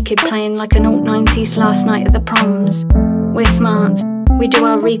Biff naked playing like an alt 90s last night at the proms. We're smart, we do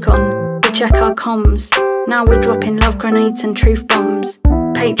our recon, we check our comms. Now we're dropping love grenades and truth bombs.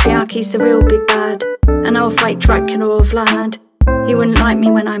 Patriarchy's the real big bad, and I'll fight Dracula or Vlad. You wouldn't like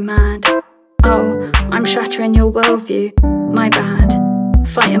me when I'm mad. Oh, I'm shattering your worldview, my bad.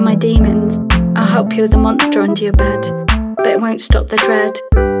 Fighting my demons, I'll help you with the monster under your bed. But it won't stop the dread,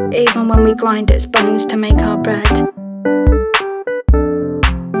 even when we grind its bones to make our bread.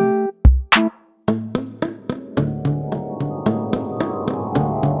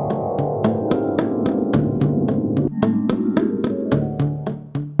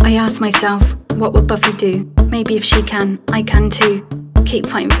 I ask myself, what would Buffy do? Maybe if she can, I can too. Keep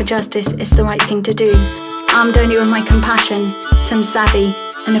fighting for justice, it's the right thing to do. Armed only with my compassion, some savvy,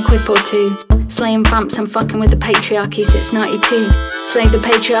 and a quip or two. Slaying vamps and fucking with the patriarchy since 92. Slay the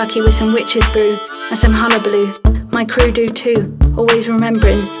patriarchy with some witches brew, and some hullabaloo. My crew do too, always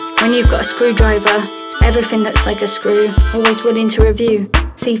remembering, when you've got a screwdriver, everything that's like a screw, always willing to review,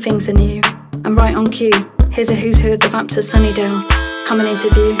 see things anew, and right on cue. Here's a who's who of the vamps of Sunnydale, coming into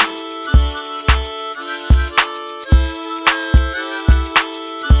view.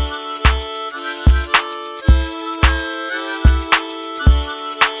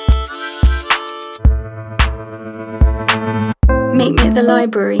 Meet me at the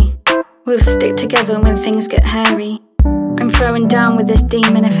library. We'll stick together when things get hairy. I'm throwing down with this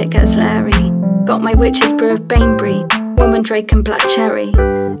demon if it gets Larry. Got my witch's brew of Bainbury, woman drake and black cherry.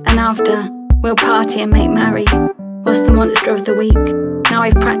 And after, we'll party and make merry. What's the monster of the week? Now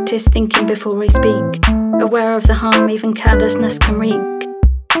I've practiced thinking before I speak. Aware of the harm even carelessness can wreak.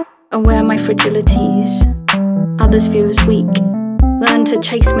 Aware my fragilities, others view as weak. Learn to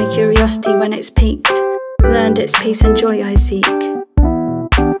chase my curiosity when it's peaked. Learned it's peace and joy I seek.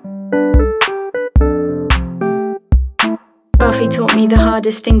 Buffy taught me the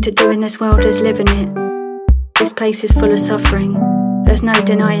hardest thing to do in this world is live in it. This place is full of suffering, there's no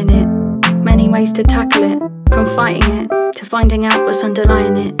denying it. Many ways to tackle it, from fighting it to finding out what's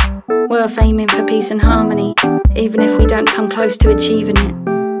underlying it. Worth aiming for peace and harmony, even if we don't come close to achieving it.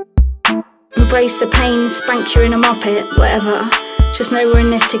 Embrace the pain, spank you in a mop it, whatever. Just know we're in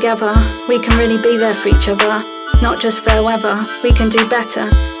this together, we can really be there for each other. Not just fair weather, we can do better.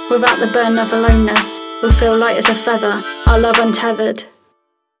 Without the burden of aloneness, we'll feel light as a feather, our love untethered.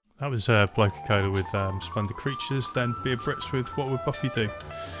 That was Blokeacola with Splendid Creatures, then Be a Brits with What Would Buffy Do?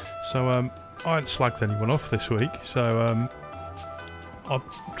 So I haven't slagged anyone off this week, so I'm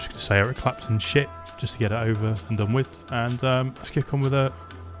just going to say Eric Clapton's shit, just to get it over and done with. And let's kick on with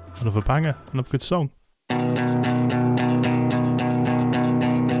another banger, another good song.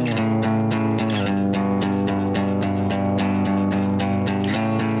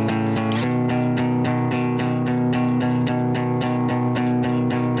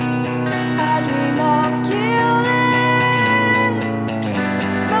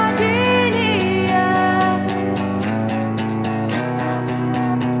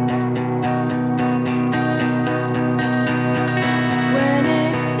 When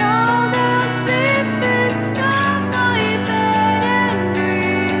it's all no sleep beside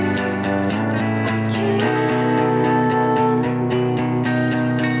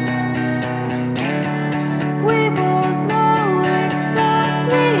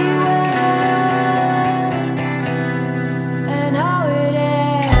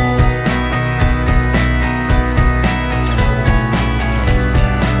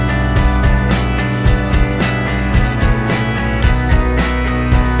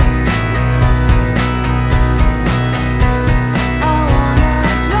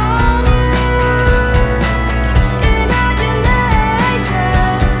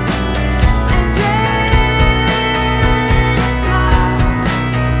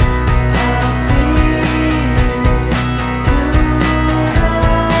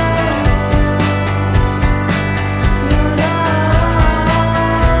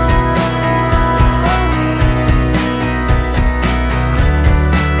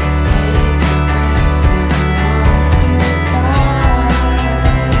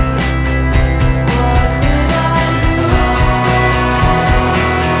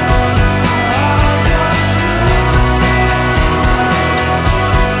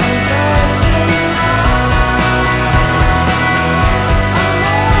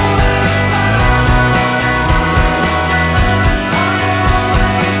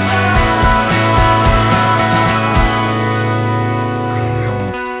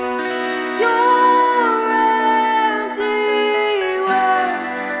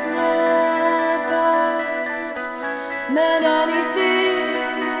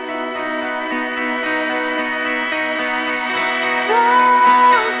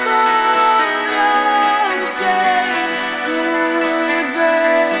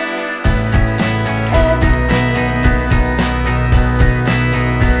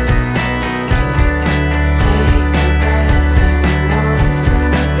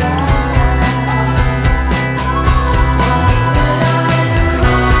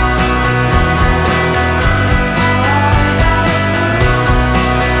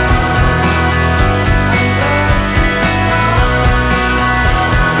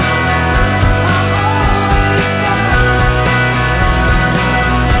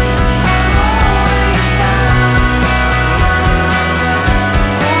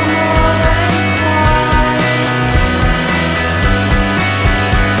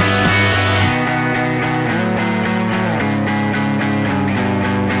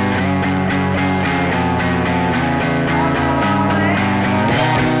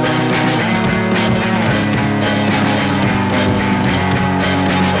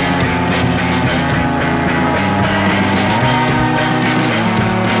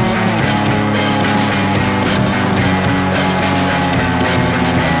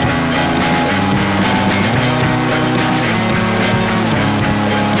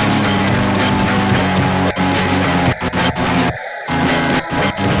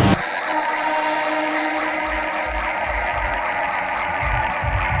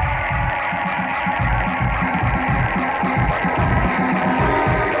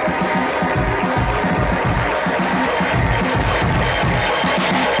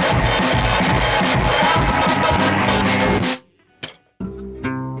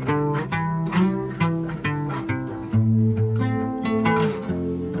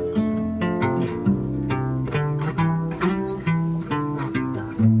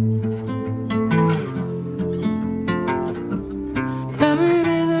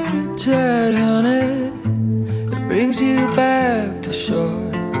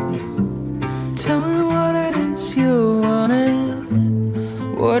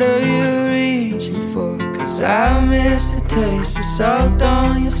miss the taste of salt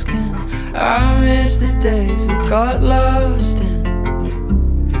on your skin. I miss the days we got lost in.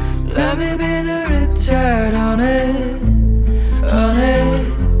 Let me be the riptide on it, on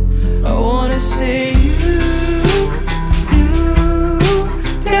it. I wanna see you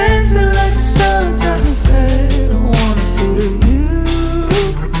dancing like the sun doesn't fade. I wanna feel you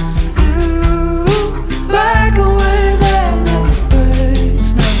like a wave that never breaks,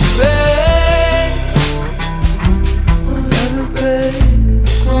 never breaks. We'll never break,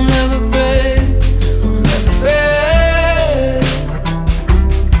 we'll never break, we'll never break.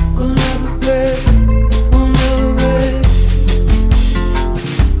 We'll never break, we'll never break.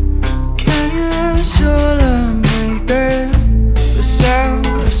 Can you hear the shoreline breaking? The sound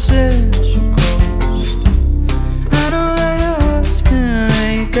of Central Coast. I know that your heart's been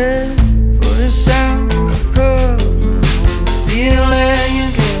aching for the sound of problem. Feeling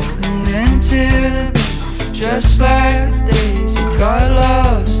you're getting into the beat, just like the days you got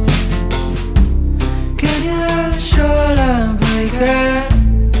lost in. Can you hear the shoreline breaking?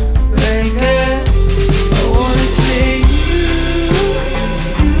 Breaking. I wanna see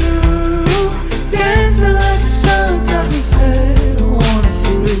you dancing like the sun doesn't fade. I wanna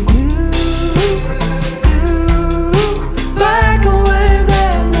feel you like a wave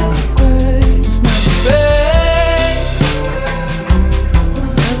that never breaks, never breaks.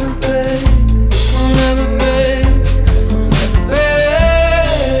 We'll never break, we'll never break, we'll never break.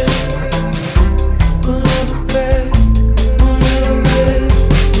 We'll never break, we'll never break.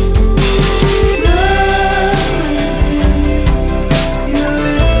 You're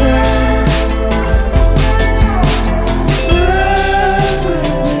a time. You're a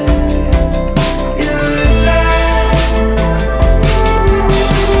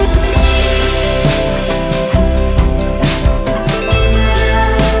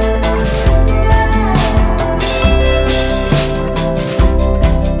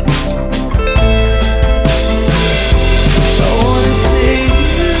I wanna see you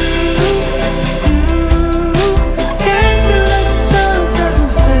dancing like the sun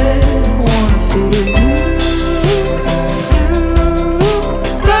doesn't fade. I wanna feel you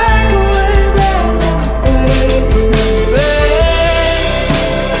like a wave that never breaks, never breaks.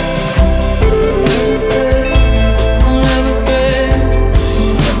 We'll never break, we'll never break, we'll never break, we'll never break.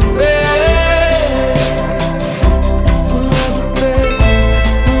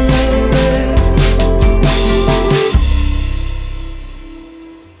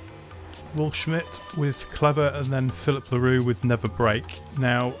 Wolfschmidt with Clever, and then Phillip LaRue with Never Break.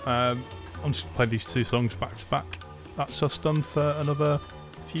 Now, I'm just going to play these two songs back to back. That's us done for another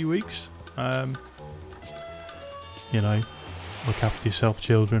few weeks. You know, look after yourself,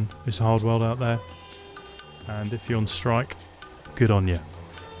 children. It's a hard world out there. And if you're on strike, good on you.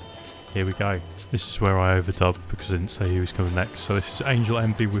 Here we go. This is where I overdub because I didn't say who was coming next. So this is Angel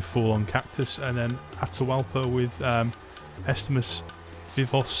Envy with Fall on Cactus, and then Attawalpa with Estimus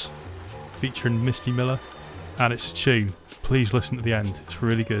Vivos featuring Misty Miller. And it's a tune. Please listen to the end. It's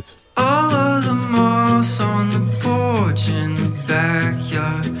really good. All of the moss on the porch in the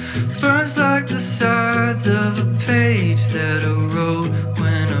backyard burns like the sides of a page that I wrote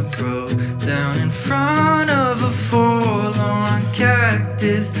when I broke down in front of a forlorn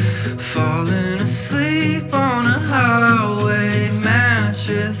cactus, falling asleep on a highway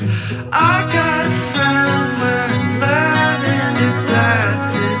mattress. I got a friend wearing lavender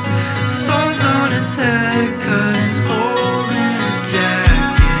glasses, thorns on his head, cutting holes in his jacket.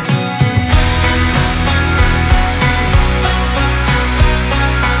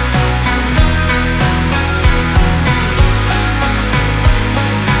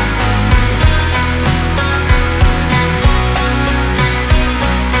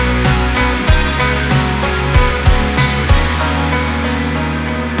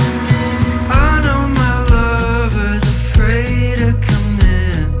 I know my lover's afraid of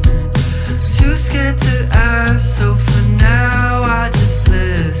commitment,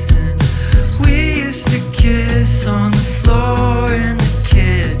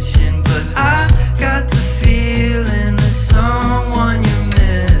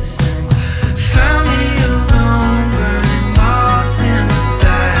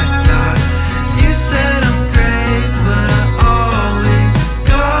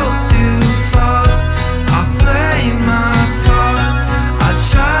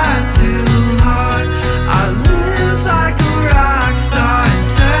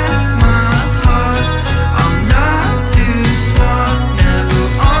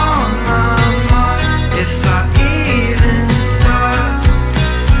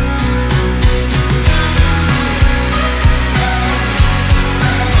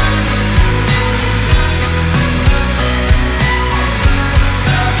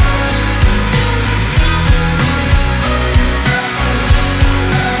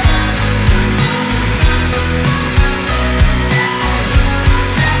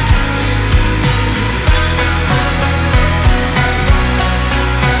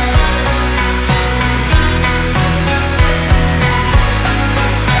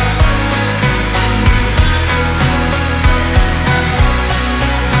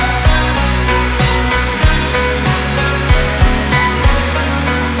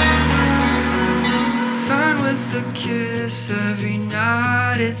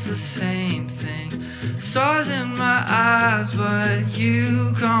 it's the same thing. Stars in my eyes, but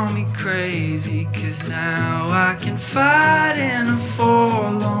you call me crazy. 'Cause now I can fight in a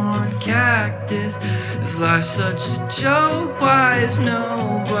forlorn cactus. If life's such a joke, why is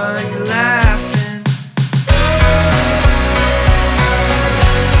nobody laughing?